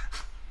jail?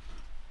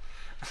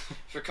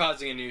 For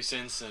causing a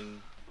nuisance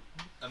and...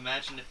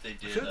 Imagine if they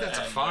did. I feel like that's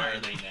a where fine. are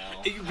they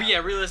now? Yeah,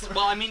 realistic.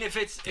 Well, I mean, if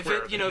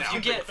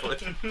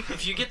Bigfoot?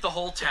 if you get the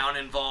whole town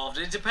involved,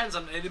 it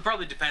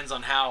probably depends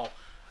on how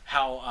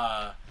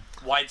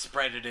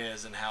widespread it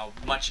is and how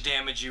much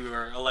damage you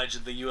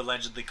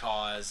allegedly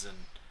cause and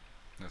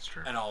That's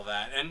true. and all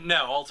that. And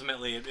no,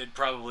 ultimately, it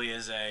probably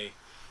is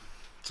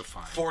It's a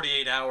fine.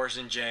 48 hours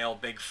in jail,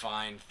 big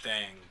fine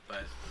thing.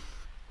 But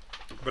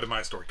in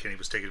my story, Kenny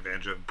was taken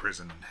advantage of in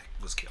prison and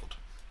was killed.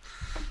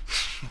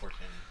 Poor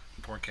Kenny.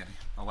 Poor Kenny,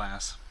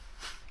 alas.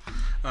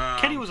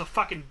 Kenny was a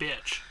fucking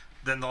bitch.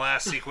 Then the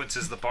last sequence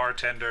is the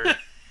bartender.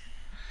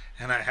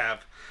 And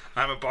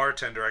I'm a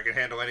bartender, I can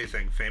handle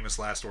anything. Famous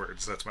last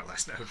words. That's my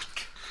last note.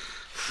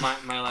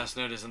 my last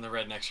note is, and the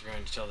rednecks are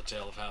going to tell the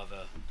tale of how they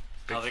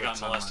got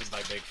Bigfoot's molested by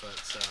Bigfoot.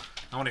 So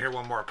I want to hear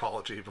one more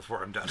apology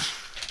before I'm done.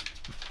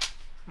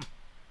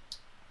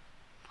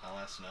 My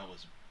last note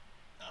was,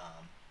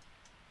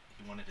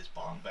 he wanted his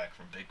bong back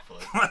from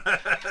Bigfoot.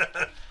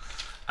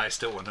 I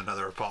still want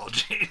another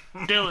apology.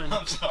 Dylan.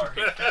 I'm sorry.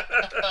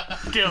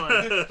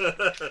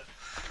 Dylan.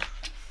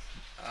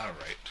 All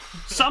right.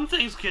 Some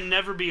things can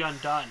never be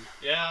undone.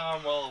 Yeah,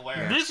 I'm well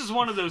aware. This is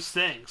one of those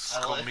things. It's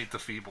called Meet the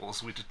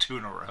Feebles. We did 2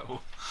 in a row.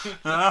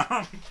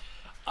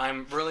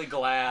 I'm really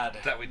glad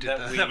that we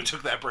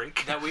took that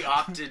break. That we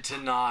opted to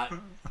not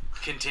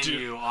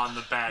continue on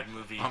the bad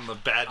movie. On the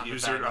bad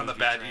user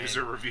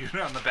review.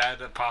 On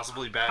the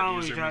possibly bad How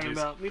user are you talking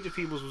reviews. about? Meet the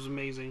Feebles was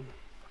amazing.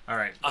 All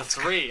right. A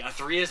 3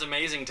 is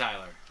amazing,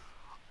 Tyler.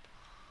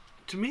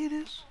 To me, it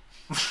is.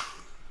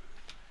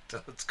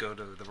 Let's go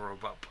to the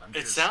robot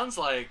punches. It sounds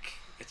like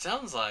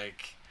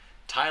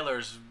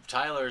Tyler's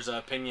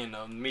opinion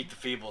on Meet the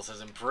Feebles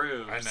has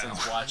improved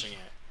since watching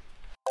it.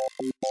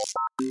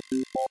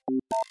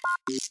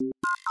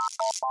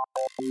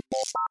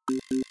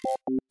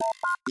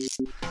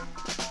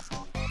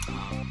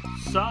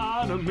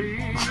 Sodomy.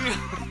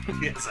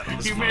 Yes, I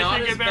was You may Not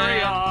think as it very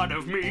bad. odd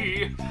of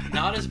me.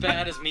 Not as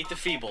bad as Meet the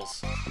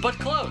Feebles, but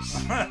close.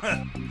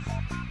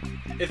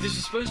 If this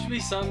was supposed to be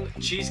some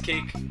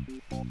cheesecake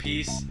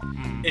piece,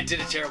 it did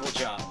a terrible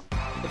job.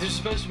 If this was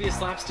supposed to be a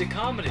slapstick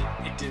comedy,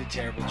 it did a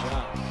terrible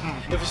job.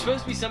 If it was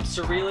supposed to be some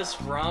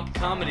surrealist romp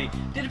comedy,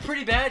 it did a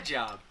pretty bad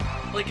job.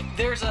 Like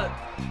there's a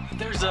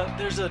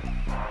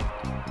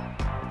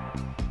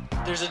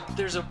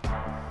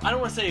I don't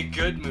want to say a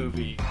good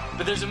movie,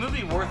 but there's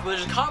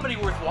a comedy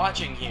worth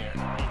watching here.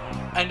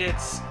 And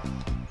it's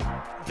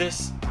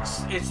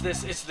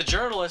the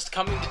journalist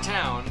coming to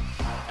town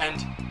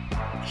and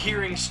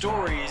hearing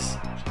stories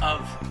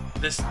of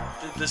the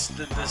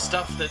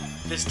stuff that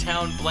this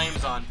town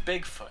blames on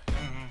Bigfoot.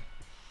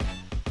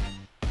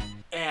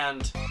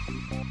 And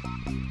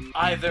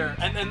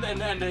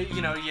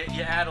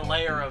you add a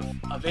layer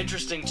of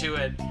interesting to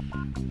it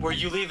where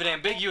you leave it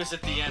ambiguous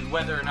at the end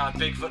whether or not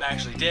Bigfoot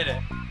actually did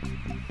it.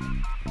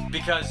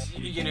 Because,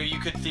 you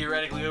could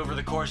theoretically over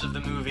the course of the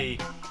movie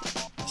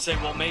say,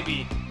 well,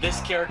 maybe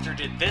this character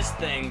did this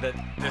thing that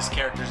this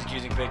character is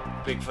accusing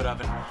Bigfoot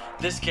of, and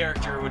this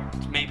character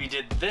maybe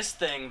did this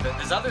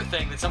other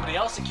thing that somebody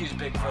else accused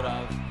Bigfoot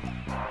of.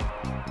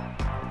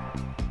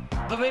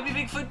 But maybe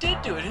Bigfoot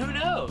did do it. Who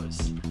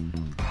knows?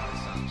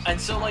 And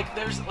so,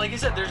 there's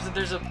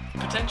a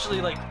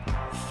potentially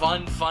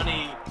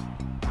funny,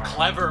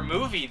 clever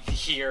movie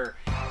here.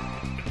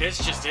 This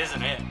just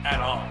isn't it at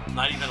all.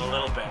 Not even a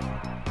little bit.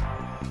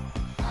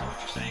 So what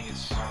you're saying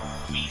is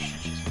we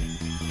should just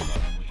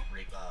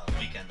make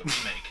Weekend the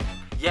remake.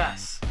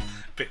 Yes.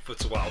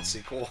 Bigfoot's Wild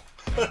sequel.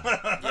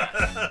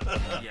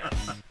 Yes.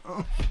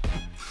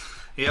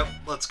 Yep,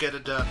 let's get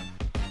it done.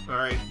 All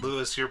right,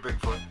 Lewis, you're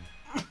Bigfoot.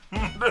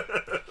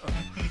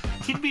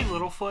 He'd be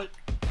Littlefoot.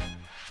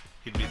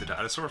 He'd be the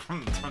dinosaur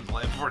from the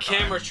Land Before Time.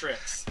 Camera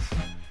tricks.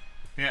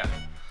 Yeah.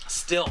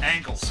 Stilts.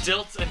 Angles.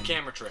 Stilts and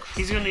camera tricks.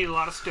 He's gonna need a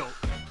lot of stilt.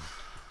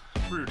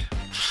 Rude.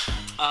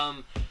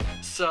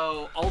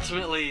 So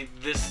ultimately,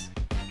 this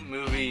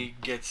movie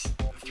gets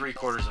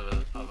 3/4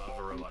 of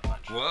a robot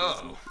punch.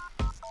 Whoa.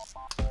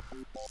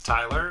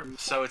 Tyler,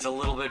 So it's a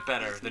little bit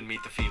better than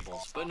Meet the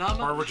Feebles, but not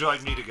where much. would you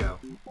like me to go?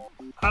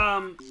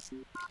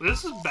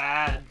 This is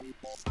bad.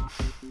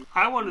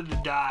 I wanted to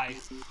die.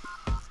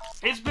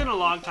 It's been a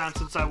long time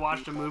since I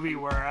watched a movie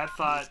where I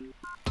thought,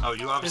 Oh,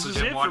 you obviously This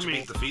is didn't it watch for me.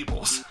 Meet the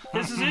Feebles.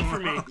 this is it for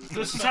me.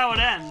 This is how it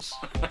ends.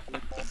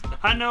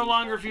 I no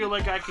longer feel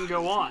like I can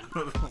go on.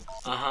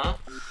 Uh-huh.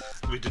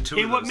 We did two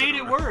And of what those made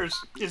in a it row.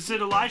 worse is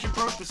that Elijah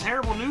broke this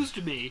terrible news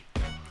to me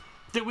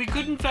that we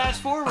couldn't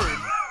fast forward.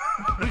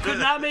 We could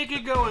not make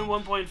it go in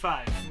 1.5.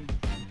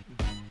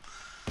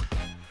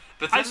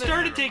 But I then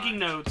started never taking mind.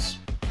 notes,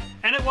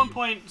 and at one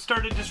point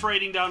started just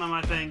writing down on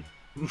my thing,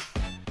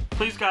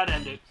 please God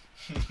end it.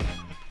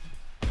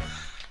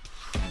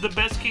 The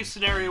best case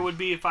scenario would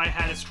be if I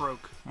had a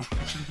stroke.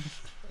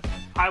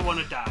 I want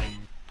to die.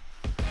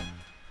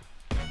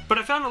 But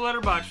I found a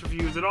Letterboxd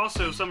review that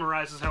also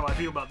summarizes how I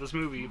feel about this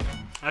movie.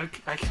 I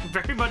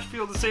very much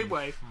feel the same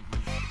way.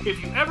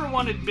 If you ever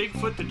wanted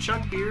Bigfoot to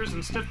chug beers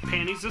and sniff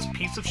panties, this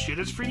piece of shit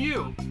is for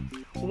you.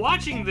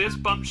 Watching this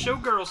bumped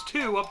Showgirls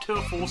 2 up to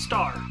a full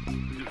star.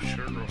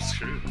 Showgirls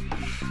 2.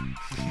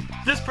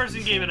 This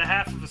person gave it a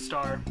half of a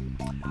star.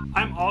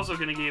 I'm also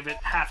going to give it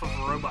half of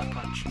a robot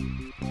punch.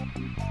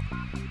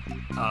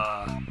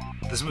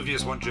 This movie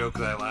has one joke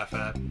that I laugh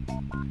at.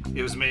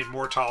 It was made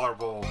more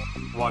tolerable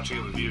watching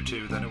it with you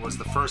two than it was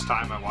the first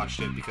time I watched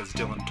it because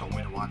Dylan told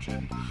me to watch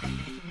it.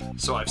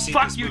 So I've seen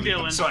Fuck this you, movie,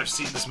 Dylan. So I've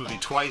seen this movie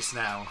twice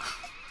now,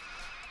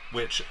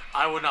 which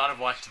I would not have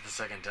watched it the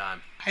second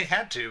time. I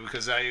had to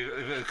because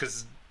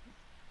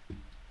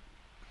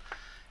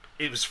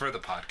it was for the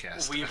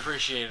podcast. We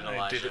appreciate it, I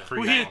Elijah. did it for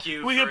you. Thank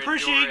you. We for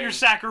appreciate enduring- your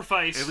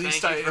sacrifice. At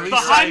least Thank you for The your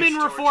Hyman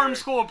torture. Reform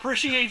School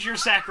appreciates your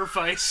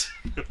sacrifice.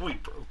 we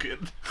broke it.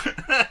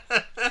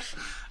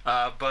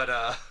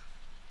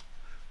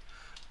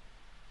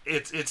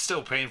 It's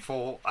still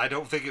painful. I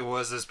don't think it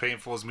was as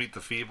painful as Meet the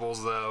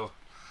Feebles though,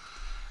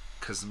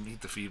 because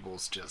Meet the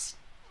Feebles just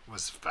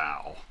was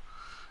foul.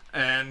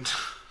 And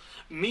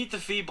Meet the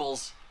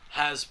Feebles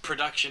has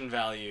production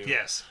value.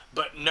 yes,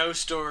 But no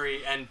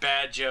story and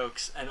bad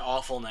jokes and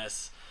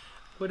awfulness.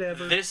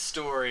 Whatever. This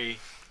story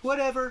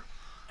Whatever.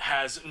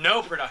 has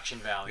no production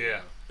value.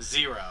 Yeah.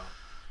 0.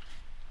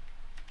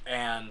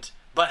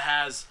 But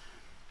has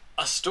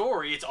a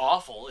story. It's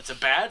awful. It's a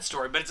bad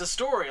story, but it's a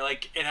story.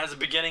 Like, it has a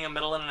beginning, a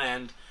middle, and an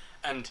end,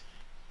 and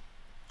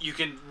you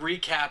can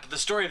recap the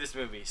story of this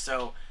movie.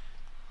 So,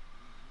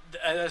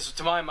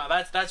 to my mind,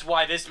 that's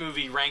why this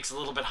movie ranks a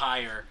little bit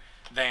higher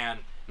than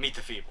Meet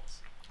the Feebles.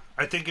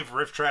 I think if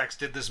Riff Tracks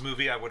did this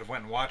movie, I would have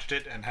went and watched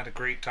it and had a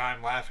great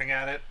time laughing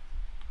at it.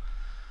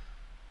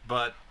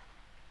 But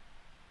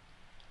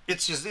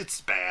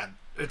it's bad.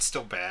 It's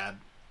still bad.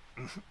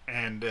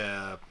 And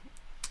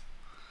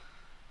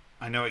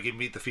I know I gave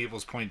Meet the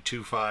Feebles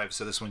 0.25,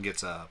 so this one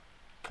gets a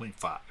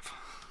 0.5.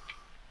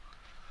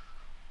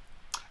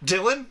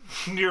 Dylan,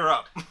 you're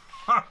up.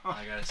 I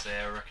gotta say,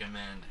 I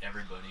recommend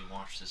everybody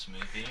watch this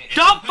movie.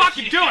 Don't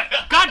fucking do it!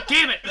 God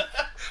damn it!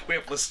 We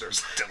have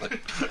listeners, Dylan.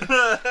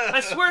 I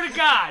swear to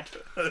God.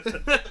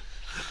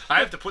 I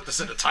have to put this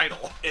in the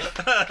title. And,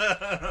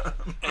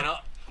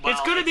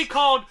 It's gonna be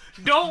called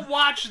 "Don't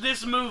Watch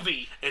This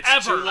Movie" It's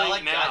ever. too late. I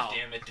like now.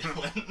 goddamn it,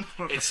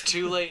 Dylan. It's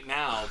too late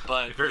now,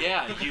 but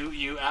yeah,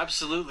 you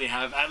absolutely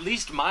have at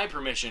least my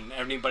permission,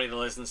 anybody that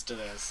listens to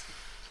this,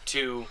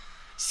 to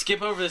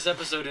skip over this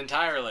episode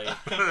entirely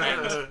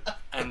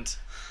and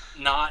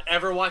not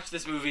ever watch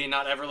this movie,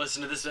 not ever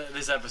listen to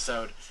this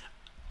episode.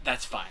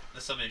 That's fine.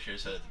 That's something I should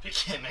have said at the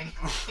beginning.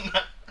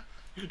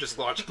 You can just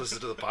listen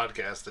to the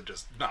podcast and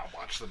just not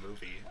watch the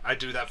movie. I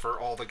do that for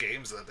all the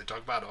games that they talk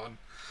about on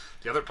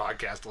the other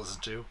podcast to listen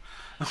to.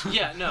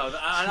 Yeah, no, and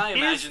I Is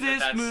imagine this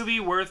that's movie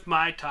worth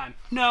my time?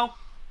 No.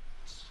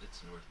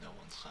 It's worth no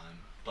one's time,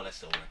 but I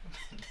still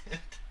recommend it.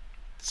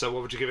 So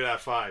what would you give it out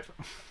of 5?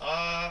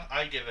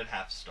 I give it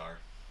half a star.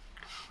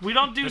 We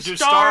don't do, We do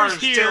stars,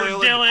 stars, here,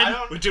 Dylan. Dylan. I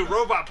don't- We do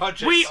robot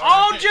punches. We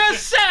all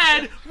just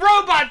said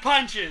robot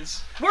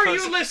punches. Were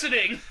you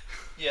listening?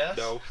 Yes.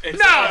 No.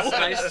 it's No!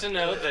 nice to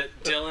know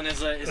that Dylan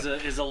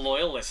is a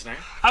loyal listener.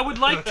 I would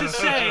like to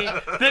say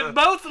that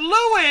both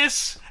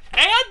Lewis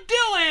and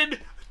Dylan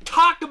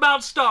talk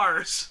about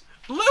stars.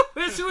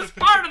 Lewis, who is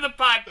part of the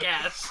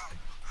podcast.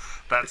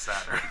 That's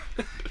sadder.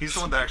 He's the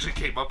one that actually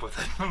came up with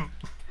it.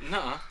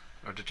 No,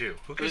 Or did you?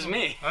 Who it was came up-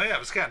 me. Oh yeah, it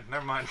was Ken.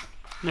 Never mind.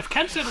 And if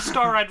Ken said a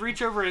star, I'd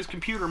reach over his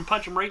computer and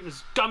punch him right in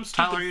his dumb,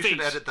 stupid Tyler, you face.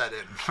 should edit that in.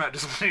 I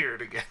just want to hear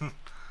it again.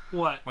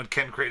 What? When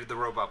Ken created the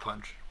robot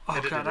punch. Oh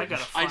Edit God, it I in.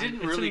 gotta I find didn't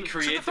it's really in-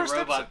 create the first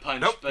robot episode.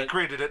 punch, Nope, he but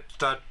created it.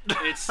 Done.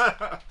 it's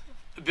but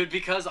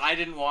because I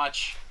didn't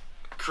watch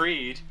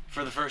Creed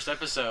for the first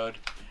episode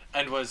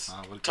and was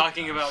what a good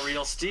talking time. about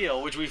Real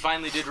Steel, which we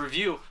finally did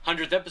review.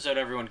 100th episode,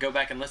 everyone, go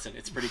back and listen.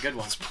 It's a pretty good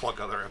one. Let's plug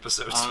other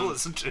episodes to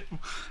listen to.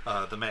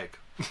 The Meg.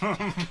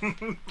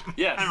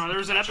 Yes. I don't know. There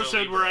was an Nacho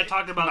episode where I Libre.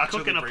 talked about Nacho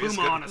cooking a Libre is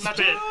puma good. on a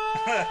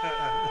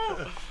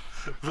spit.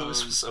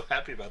 Lewis was so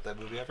happy about that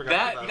movie. I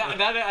forgot about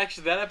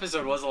That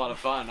episode was a lot of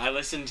fun. I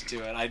listened to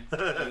it.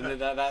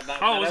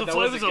 Oh, it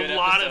was a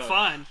lot of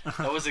fun.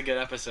 That was a good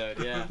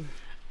episode. Yeah.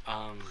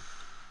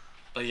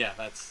 But yeah,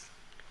 that's.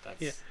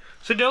 Yeah.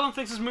 So Dylan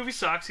thinks this movie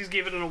sucks. He's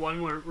gave it a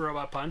 1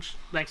 robot punch.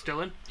 Thanks,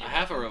 Dylan. I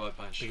have a robot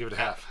punch. You give it a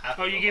half.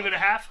 Oh, you gave it a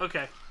half?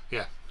 Okay.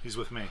 Yeah, he's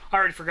with me. I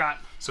already forgot.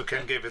 So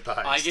Ken gave it the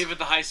highest. I gave it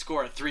the high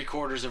score at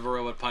 3/4 of a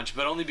robot punch,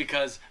 but only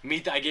because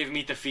I gave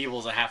Meet the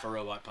Feebles a half a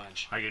robot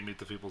punch. I gave Meet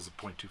the Feebles a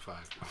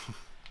 0.25.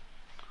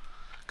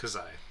 Because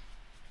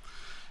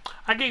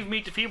I gave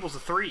Meet the Feebles a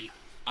 3.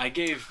 I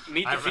gave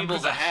Meet the remember Feebles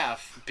a that.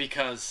 half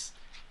because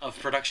of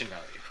production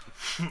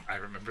value. I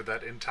remember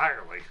that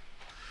entirely.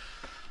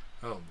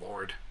 Oh,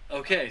 Lord.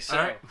 Okay, so,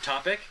 All right.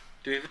 topic?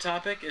 Do we have a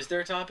topic? Is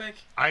there a topic?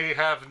 I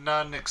have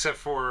none except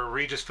for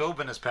Regis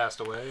Philbin has passed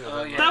away.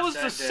 Oh, yeah. That was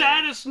sad the day.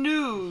 saddest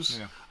news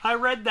Yeah. I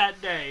read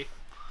that day.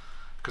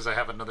 Because I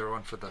have another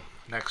one for the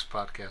next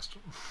podcast.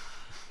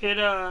 It,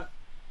 I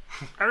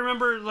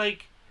remember,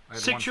 like, I had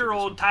one for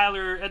 6-year-old this one.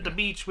 Tyler at the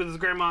beach with his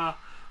grandma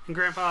and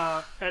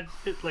grandpa at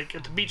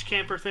the beach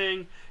camper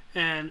thing,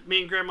 and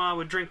me and grandma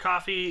would drink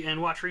coffee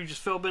and watch Regis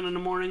Philbin in the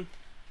morning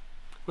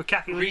with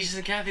Kathy Lee. Regis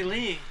and Kathy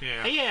Lee.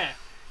 Yeah.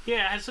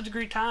 Yeah, I had such a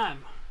great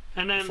time.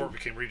 And then Before it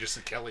became Regis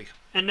and Kelly.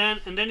 and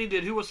then he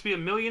did Who Wants to Be a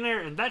Millionaire,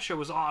 and that show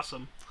was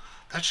awesome.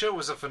 That show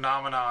was a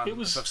phenomenon It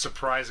was- of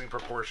surprising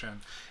proportion.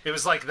 It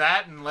was like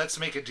that and Let's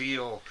Make a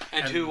Deal.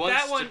 And Who Wants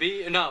that one- to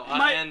Be... No,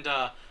 my- and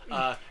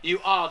You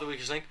Are the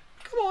Weakest Link.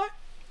 Come on.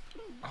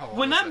 Oh, what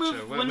When was that movie,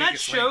 show? when that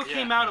Weakest show Link?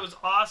 came Yeah. out, it was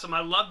awesome.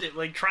 I loved it.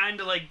 Like trying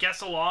to like guess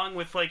along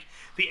with like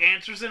the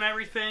answers and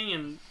everything,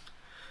 and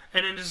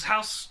then just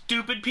how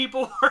stupid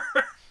people were.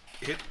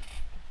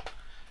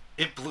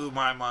 It blew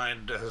my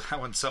mind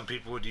when some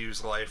people would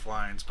use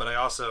lifelines, but I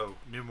also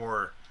knew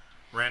more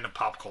random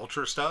pop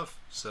culture stuff.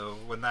 So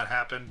when that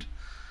happened,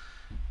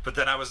 but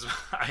then I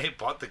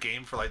bought the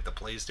game for like the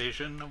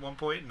PlayStation at one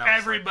point, and I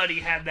was Everybody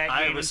had that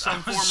game in some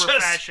I form was or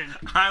just- fashion.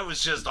 I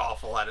was just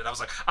awful at it. I was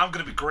like, I'm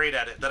gonna be great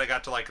at it. Then I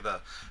got to like the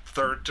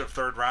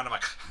third round. I'm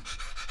like,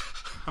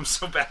 I'm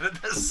so bad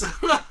at this.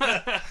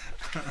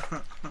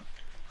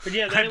 But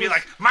yeah, I'd be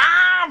like,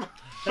 Mom,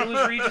 that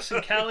was Regis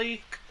and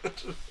Kelly.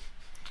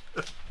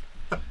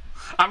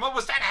 I'm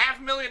almost at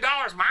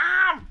 $500,000,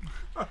 Mom.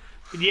 But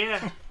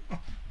yeah,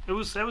 that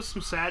was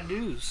some sad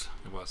news.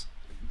 It was.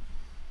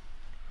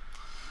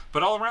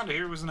 But all around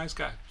here was a nice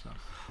guy. So.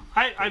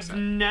 I've sad.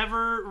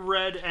 never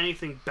read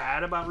anything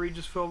bad about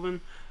Regis Philbin,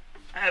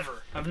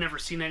 ever. I've never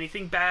seen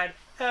anything bad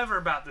ever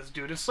about this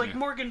dude. It's like Yeah.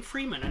 Morgan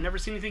Freeman. I never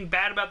seen anything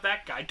bad about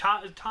that guy.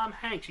 Tom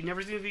Hanks. You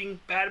never seen anything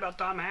bad about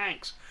Tom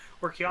Hanks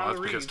or Keanu Well, that's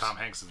Reeves. because Tom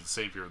Hanks is the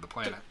savior of the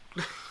planet.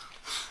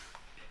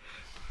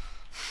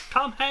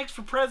 Tom Hanks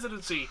for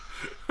presidency.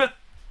 I'd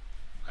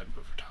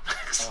vote for Tom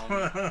Hanks.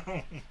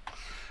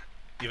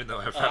 Even though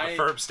I have a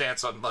firm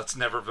stance on let's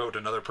never vote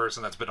another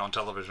person that's been on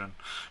television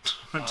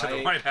into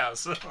the White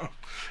House.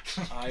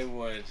 I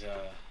would.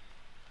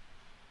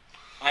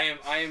 I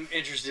am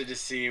interested to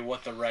see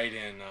what the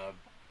write-in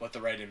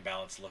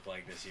ballots look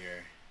like this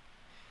year.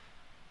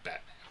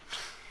 Batman.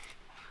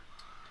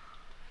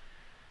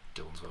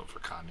 Dylan's vote for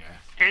Kanye.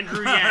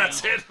 Andrew Yang.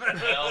 That's it.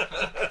 Hell.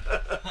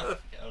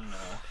 Oh no.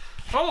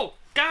 Oh,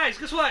 guys,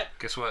 guess what?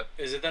 Guess what?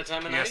 Is it that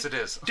time of Yes, night? it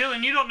is.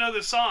 Dylan, you don't know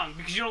this song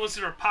because you don't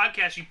listen to our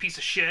podcast, you piece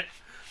of shit.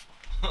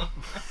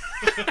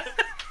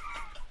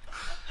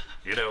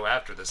 You know,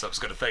 after this, I was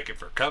going to thank him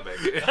for coming.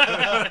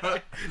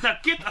 Now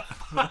get the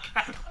fuck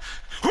out.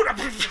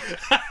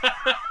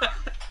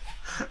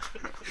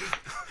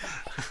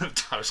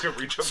 I was going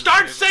to reach up.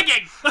 Start and say it.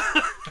 singing!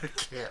 I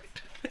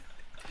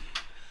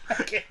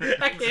can't.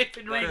 I can't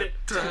even read it.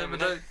 Time of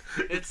night.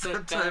 It's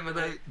that time of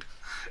night.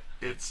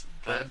 It's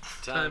that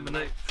time of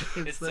night.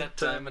 It's that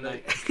time of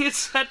night.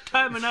 It's that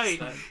time of night.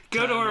 that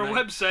Go to time our of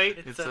night.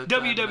 website, It's that time of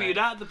night.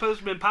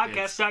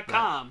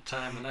 www.thepostmanpodcast.com.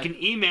 Time of You night.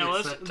 can email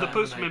It's us, that time of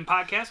night.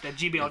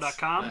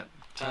 thepostmanpodcast@gmail.com. That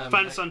time of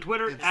Find night. us on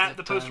Twitter It's at that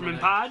The time of Posterman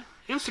night. Pod,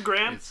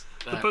 Instagram, It's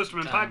The that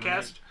Posterman time of Podcast,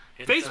 night.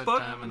 It's that time of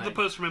Facebook, The night.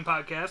 Posterman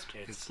Podcast,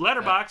 It's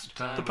Letterboxd, that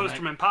time The of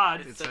Posterman night.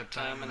 Pod, It's that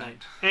time of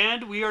night.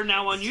 and we are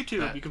now on YouTube.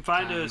 that You can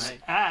find time of us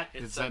night. at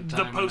It's that The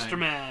time of night.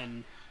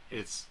 Posterman.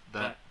 It's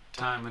That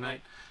time of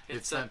night.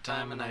 It's that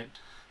time of night.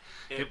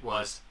 It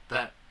was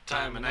that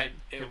time of night.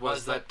 It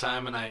was that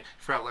time of night.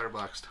 Forgot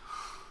Letterboxd.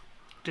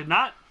 Did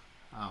not.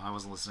 Oh, I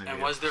wasn't listening to And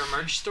you. was there a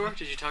merch store?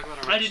 Did you talk about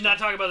a merch I did not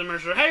store? talk about the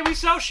merger. Hey, we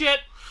sell shit!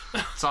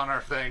 It's on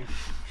our thing.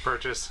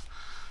 Purchase.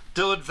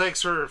 Dylan,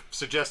 thanks for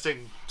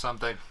suggesting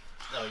something.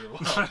 No, you're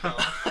welcome.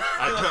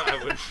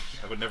 I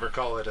would never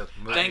call it a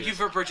movie. Thank you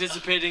for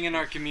participating in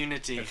our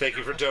community. And thank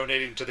you for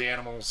donating to the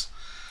animals.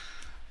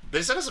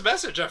 They sent us a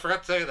message. I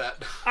forgot to tell you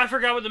that. I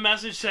forgot what the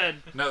message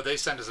said. No, they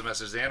sent us a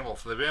message. The animal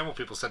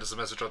people sent us a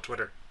message on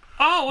Twitter.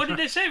 Oh, what did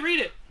they say? Read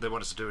it. They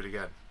want us to do it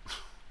again.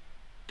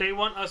 They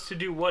want us to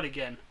do what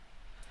again?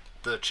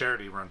 The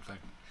charity run thing.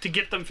 To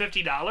get them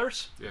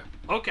 $50? Yeah.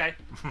 Okay.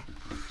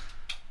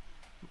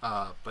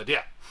 But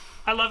yeah.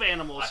 I love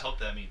animals. I hope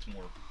that means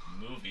more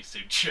movie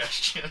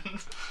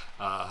suggestions.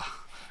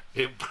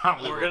 It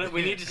probably will.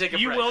 We need to take a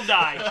You break. will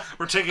die.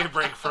 We're taking a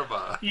break from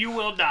You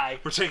will die.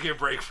 we're taking a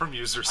break from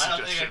user I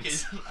don't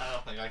suggestions.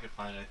 think I could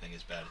find anything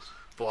as bad as.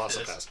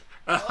 Philosophist.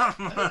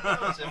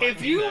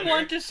 If you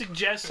want to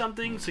suggest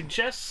something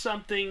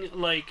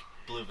like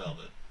Blue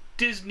Velvet.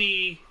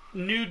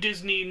 new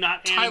Disney,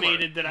 not Tyler,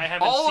 animated that I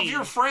haven't All seen. of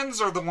your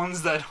friends are the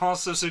ones that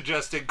also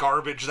suggested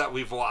garbage that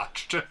we've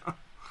watched.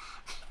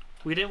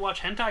 We didn't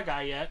watch Hentai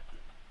Guy yet.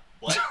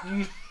 What?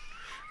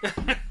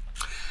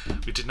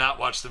 We did not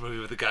watch the movie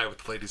with the guy with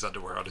the lady's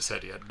underwear on his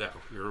head yet. No,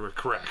 you're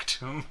correct.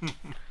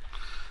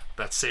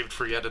 That's saved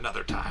for yet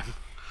another time.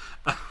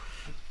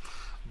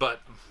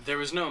 But there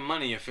was no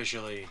money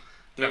officially.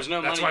 There was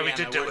no that's money. why we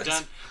did do it.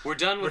 We're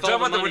done with we're all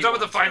done the with money we're done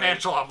with the ones, right?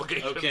 financial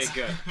obligations. Okay,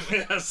 good.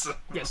 Yes.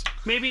 Yes.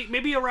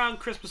 Maybe around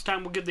Christmas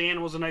time we'll give the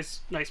animals a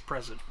nice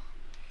present.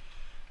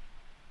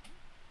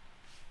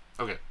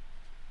 Okay.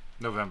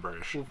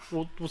 November-ish.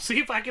 We'll see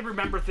if I can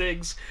remember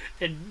things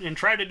and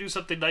try to do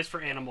something nice for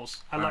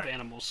animals. I love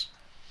animals.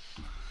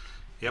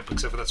 Yep,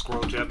 except for that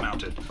squirrel you have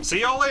mounted.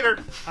 See y'all later.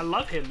 I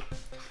love him.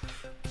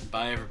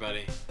 Bye,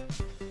 everybody.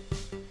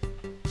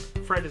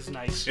 Fred is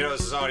nice. You know,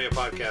 this is an audio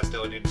podcast,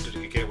 Dylan.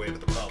 You can't wait at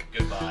the Oh,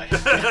 goodbye.